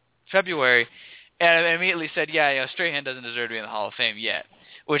in February and immediately said, Strahan doesn't deserve to be in the Hall of Fame yet,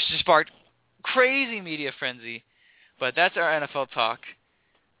 which just sparked crazy media frenzy. But that's our NFL talk.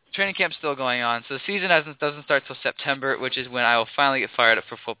 Training camp's still going on, so the season doesn't start till September, which is when I will finally get fired up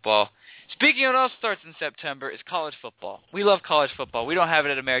for football. Speaking of what else starts in September is college football. We love college football. We don't have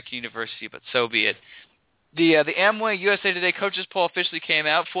it at American University, but so be it. The Amway USA Today coaches poll officially came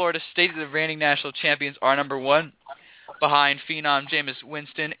out. Florida State, the reigning national champions, are number 1, behind phenom Jameis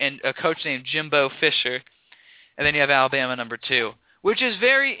Winston and a coach named Jimbo Fisher. And then you have Alabama number 2, which is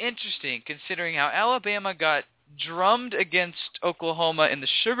very interesting considering how Alabama got drummed against Oklahoma in the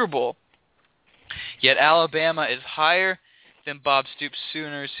Sugar Bowl. Yet Alabama is higher than Bob Stoops'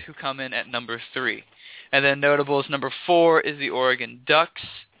 Sooners, who come in at number 3. And then notables, number 4 is the Oregon Ducks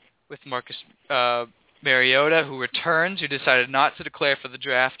with Marcus Mariota, who returns, who decided not to declare for the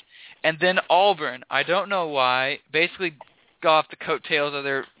draft. And then Auburn, I don't know why, basically got off the coattails of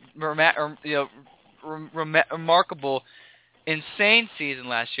their remarkable, insane season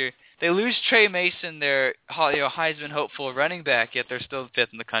last year. They lose Trey Mason, their Heisman hopeful running back, yet they're still fifth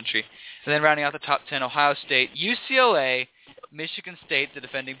in the country. And then rounding out the top 10, Ohio State, UCLA, Michigan State, the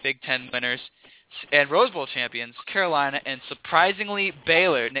defending Big Ten winners, and Rose Bowl champions, Carolina, and surprisingly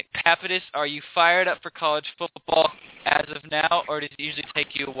Baylor. Nick Pappas, are you fired up for college football as of now, or does it usually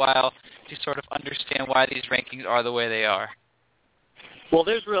take you a while to sort of understand why these rankings are the way they are? Well,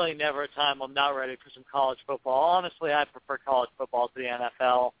 there's really never a time I'm not ready for some college football. Honestly, I prefer college football to the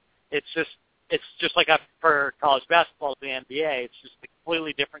NFL. It's just like I prefer college basketball to the NBA. It's just a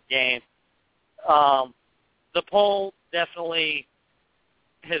completely different game. The poll definitely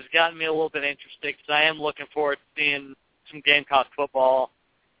has gotten me a little bit interested because I am looking forward to seeing some Gamecock football.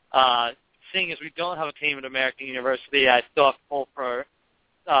 Seeing as we don't have a team at American University, I still have to pull for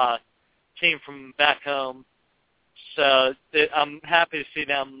a team from back home. So I'm happy to see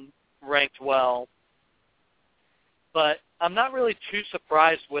them ranked well. But I'm not really too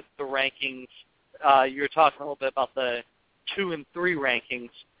surprised with the rankings. You were talking a little bit about the 2 and 3 rankings.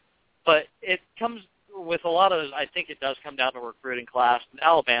 But it comes with a lot of, I think it does come down to recruiting class. And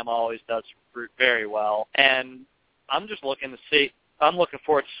Alabama always does recruit very well. And I'm looking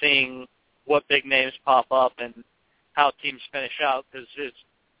forward to seeing what big names pop up and how teams finish out. Because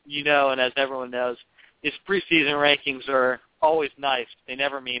and as everyone knows, these preseason rankings are always nice. They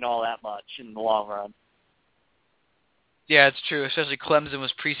never mean all that much in the long run. Yeah, it's true. Especially Clemson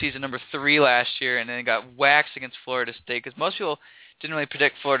was preseason number 3 last year and then got waxed against Florida State because most people didn't really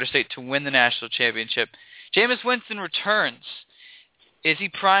predict Florida State to win the national championship. Jameis Winston returns. Is he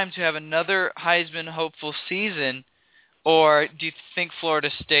primed to have another Heisman hopeful season, or do you think Florida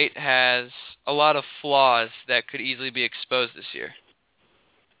State has a lot of flaws that could easily be exposed this year?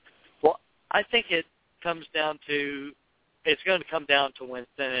 Well, I think it's going to come down to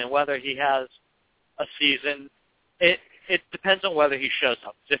Winston and whether he has a season. It depends on whether he shows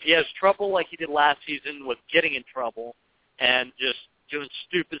up. If he has trouble like he did last season with getting in trouble and just doing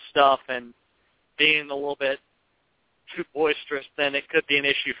stupid stuff and being a little bit too boisterous, then it could be an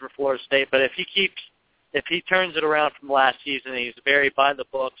issue for Florida State. But if he turns it around from last season and he's very by the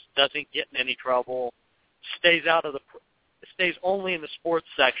books, doesn't get in any trouble, stays only in the sports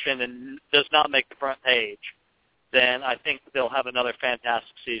section and does not make the front page, then I think they'll have another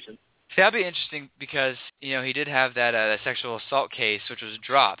fantastic season. See, that'd be interesting because, he did have that sexual assault case, which was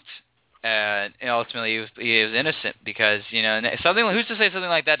dropped, and ultimately he was innocent because, who's to say something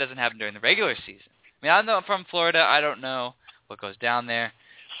like that doesn't happen during the regular season? I mean, I know I'm from Florida. I don't know what goes down there,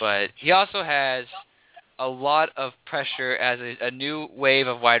 but he also has a lot of pressure as a new wave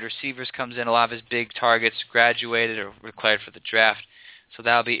of wide receivers comes in. A lot of his big targets graduated or declared for the draft, so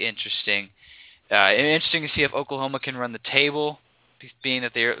that'll be interesting. Interesting to see if Oklahoma can run the table, being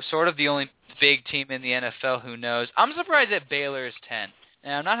that they're sort of the only big team in the NFL. Who knows? I'm surprised that Baylor is 10.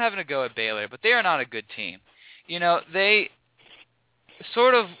 Now, I'm not having a go at Baylor, but they are not a good team. They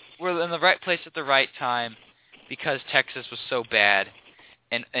sort of were in the right place at the right time because Texas was so bad,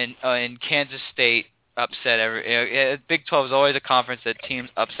 and Kansas State upset Big 12 is always a conference that teams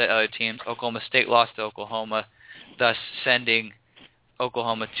upset other teams. Oklahoma State lost to Oklahoma, thus sending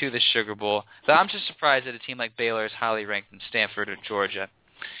Oklahoma to the Sugar Bowl. But I'm just surprised that a team like Baylor is highly ranked in Stanford or Georgia.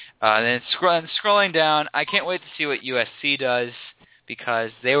 And then scrolling down, I can't wait to see what USC does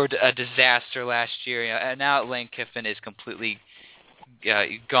because they were a disaster last year. And now Lane Kiffin is completely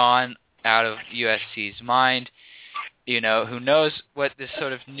gone out of USC's mind. Who knows what this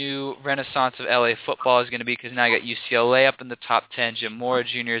sort of new renaissance of LA football is going to be, because now you got UCLA up in the top 10. Jim Mora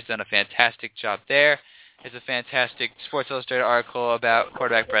Jr. has done a fantastic job there. There's a fantastic Sports Illustrated article about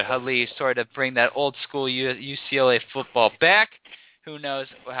quarterback Brett Hundley, sort of bring that old school UCLA football back. Who knows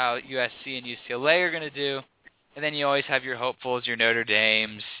how USC and UCLA are going to do. And then you always have your hopefuls, your Notre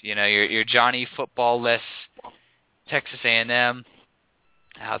Dames, your Johnny football-less Texas A&M,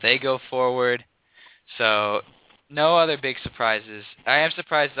 how they go forward. So no other big surprises. I am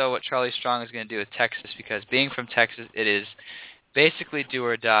surprised, though, what Charlie Strong is going to do with Texas, because being from Texas, it is basically do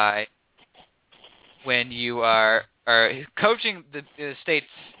or die when you are coaching the state's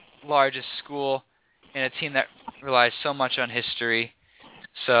largest school in a team that relies so much on history.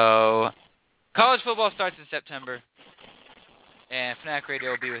 So college football starts in September, and Fanatic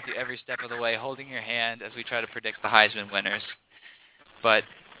Radio will be with you every step of the way, holding your hand as we try to predict the Heisman winners. But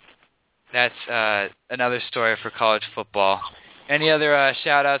that's another story for college football. Any other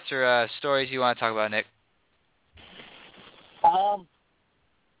shout-outs or stories you want to talk about, Nick?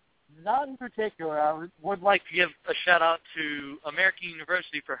 not in particular. I would like to give a shout-out to American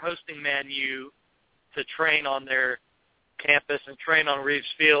University for hosting Man U to train on their campus and train on Reeves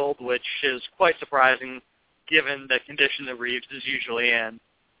Field, which is quite surprising given the condition that Reeves is usually in.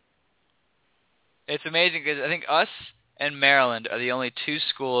 It's amazing because I think us and Maryland are the only two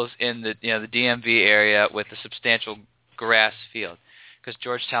schools in the the DMV area with a substantial grass field. Because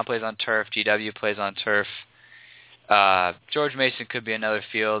Georgetown plays on turf, GW plays on turf. George Mason could be another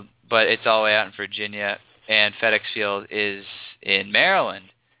field, but it's all the way out in Virginia, and FedEx Field is in Maryland.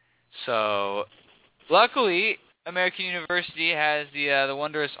 So, luckily, American University has the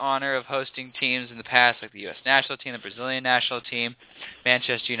wondrous honor of hosting teams in the past, like the U.S. national team, the Brazilian national team,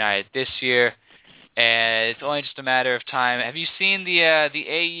 Manchester United this year, and it's only just a matter of time. Have you seen the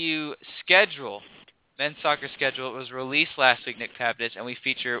AU schedule? Men's soccer schedule. It was released last week, Nick Pappas, and we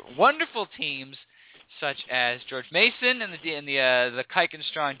feature wonderful teams such as George Mason and the Canton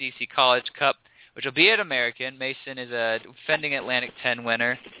DC College Cup, which will be at American. Mason is a defending Atlantic 10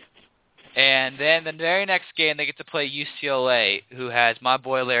 winner. And then the very next game, they get to play UCLA, who has my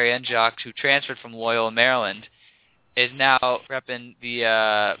boy Larry Enjox, who transferred from Loyola, Maryland, is now repping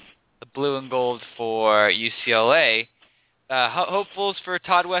the blue and gold for UCLA. Hopefuls for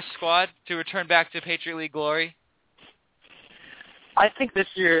Todd West's squad to return back to Patriot League glory? I think this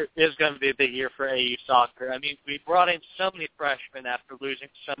year is going to be a big year for AU soccer. I mean, we brought in so many freshmen after losing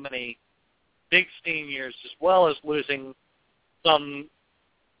so many big seniors, as well as losing some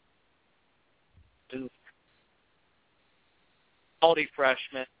quality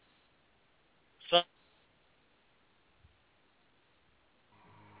freshmen.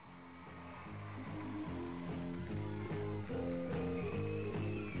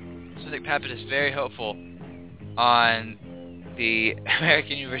 Nick Pappas is very hopeful on the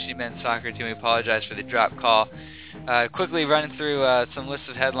American University men's soccer team. We apologize for the drop call. Quickly running through some lists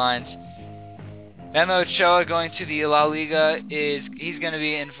of headlines. Memo Ochoa going to the La Liga he's going to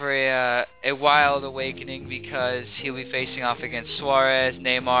be in for a wild awakening because he'll be facing off against Suarez,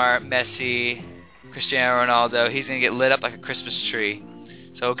 Neymar, Messi, Cristiano Ronaldo. He's going to get lit up like a Christmas tree.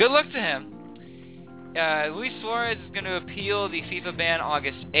 So good luck to him. Luis Suarez is going to appeal the FIFA ban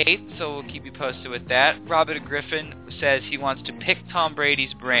August 8th, so we'll keep you posted with that. Robert Griffin says he wants to pick Tom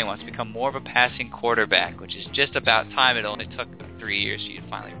Brady's brain, wants to become more of a passing quarterback, which is just about time. It only took 3 years for you to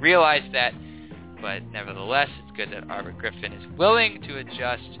finally realize that. But nevertheless, it's good that Robert Griffin is willing to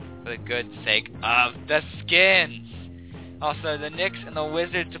adjust for the good sake of the Skins. Also, the Knicks and the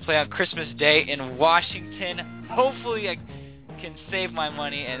Wizards to play on Christmas Day in Washington. Hopefully, I can save my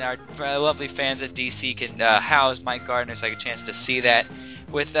money, and our lovely fans at DC can house Mike Gardner so I get a chance to see that.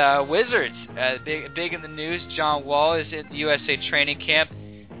 With Wizards, big in the news, John Wall is at the USA training camp.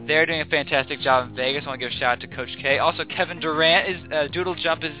 They're doing a fantastic job in Vegas. I want to give a shout out to Coach K. Also, Kevin Durant Doodle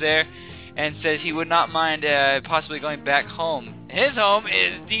Jump is there and says he would not mind possibly going back home. His home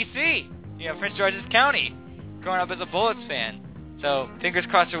is DC, Prince George's County, growing up as a Bullets fan. So fingers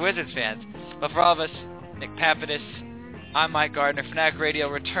crossed for Wizards fans. But for all of us, Nick Pappas, I'm Mike Gardner. Fanatic Radio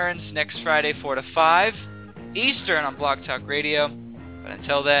returns next Friday, 4 to 5 Eastern on Blog Talk Radio. But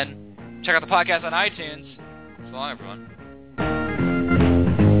until then, check out the podcast on iTunes. So long, everyone.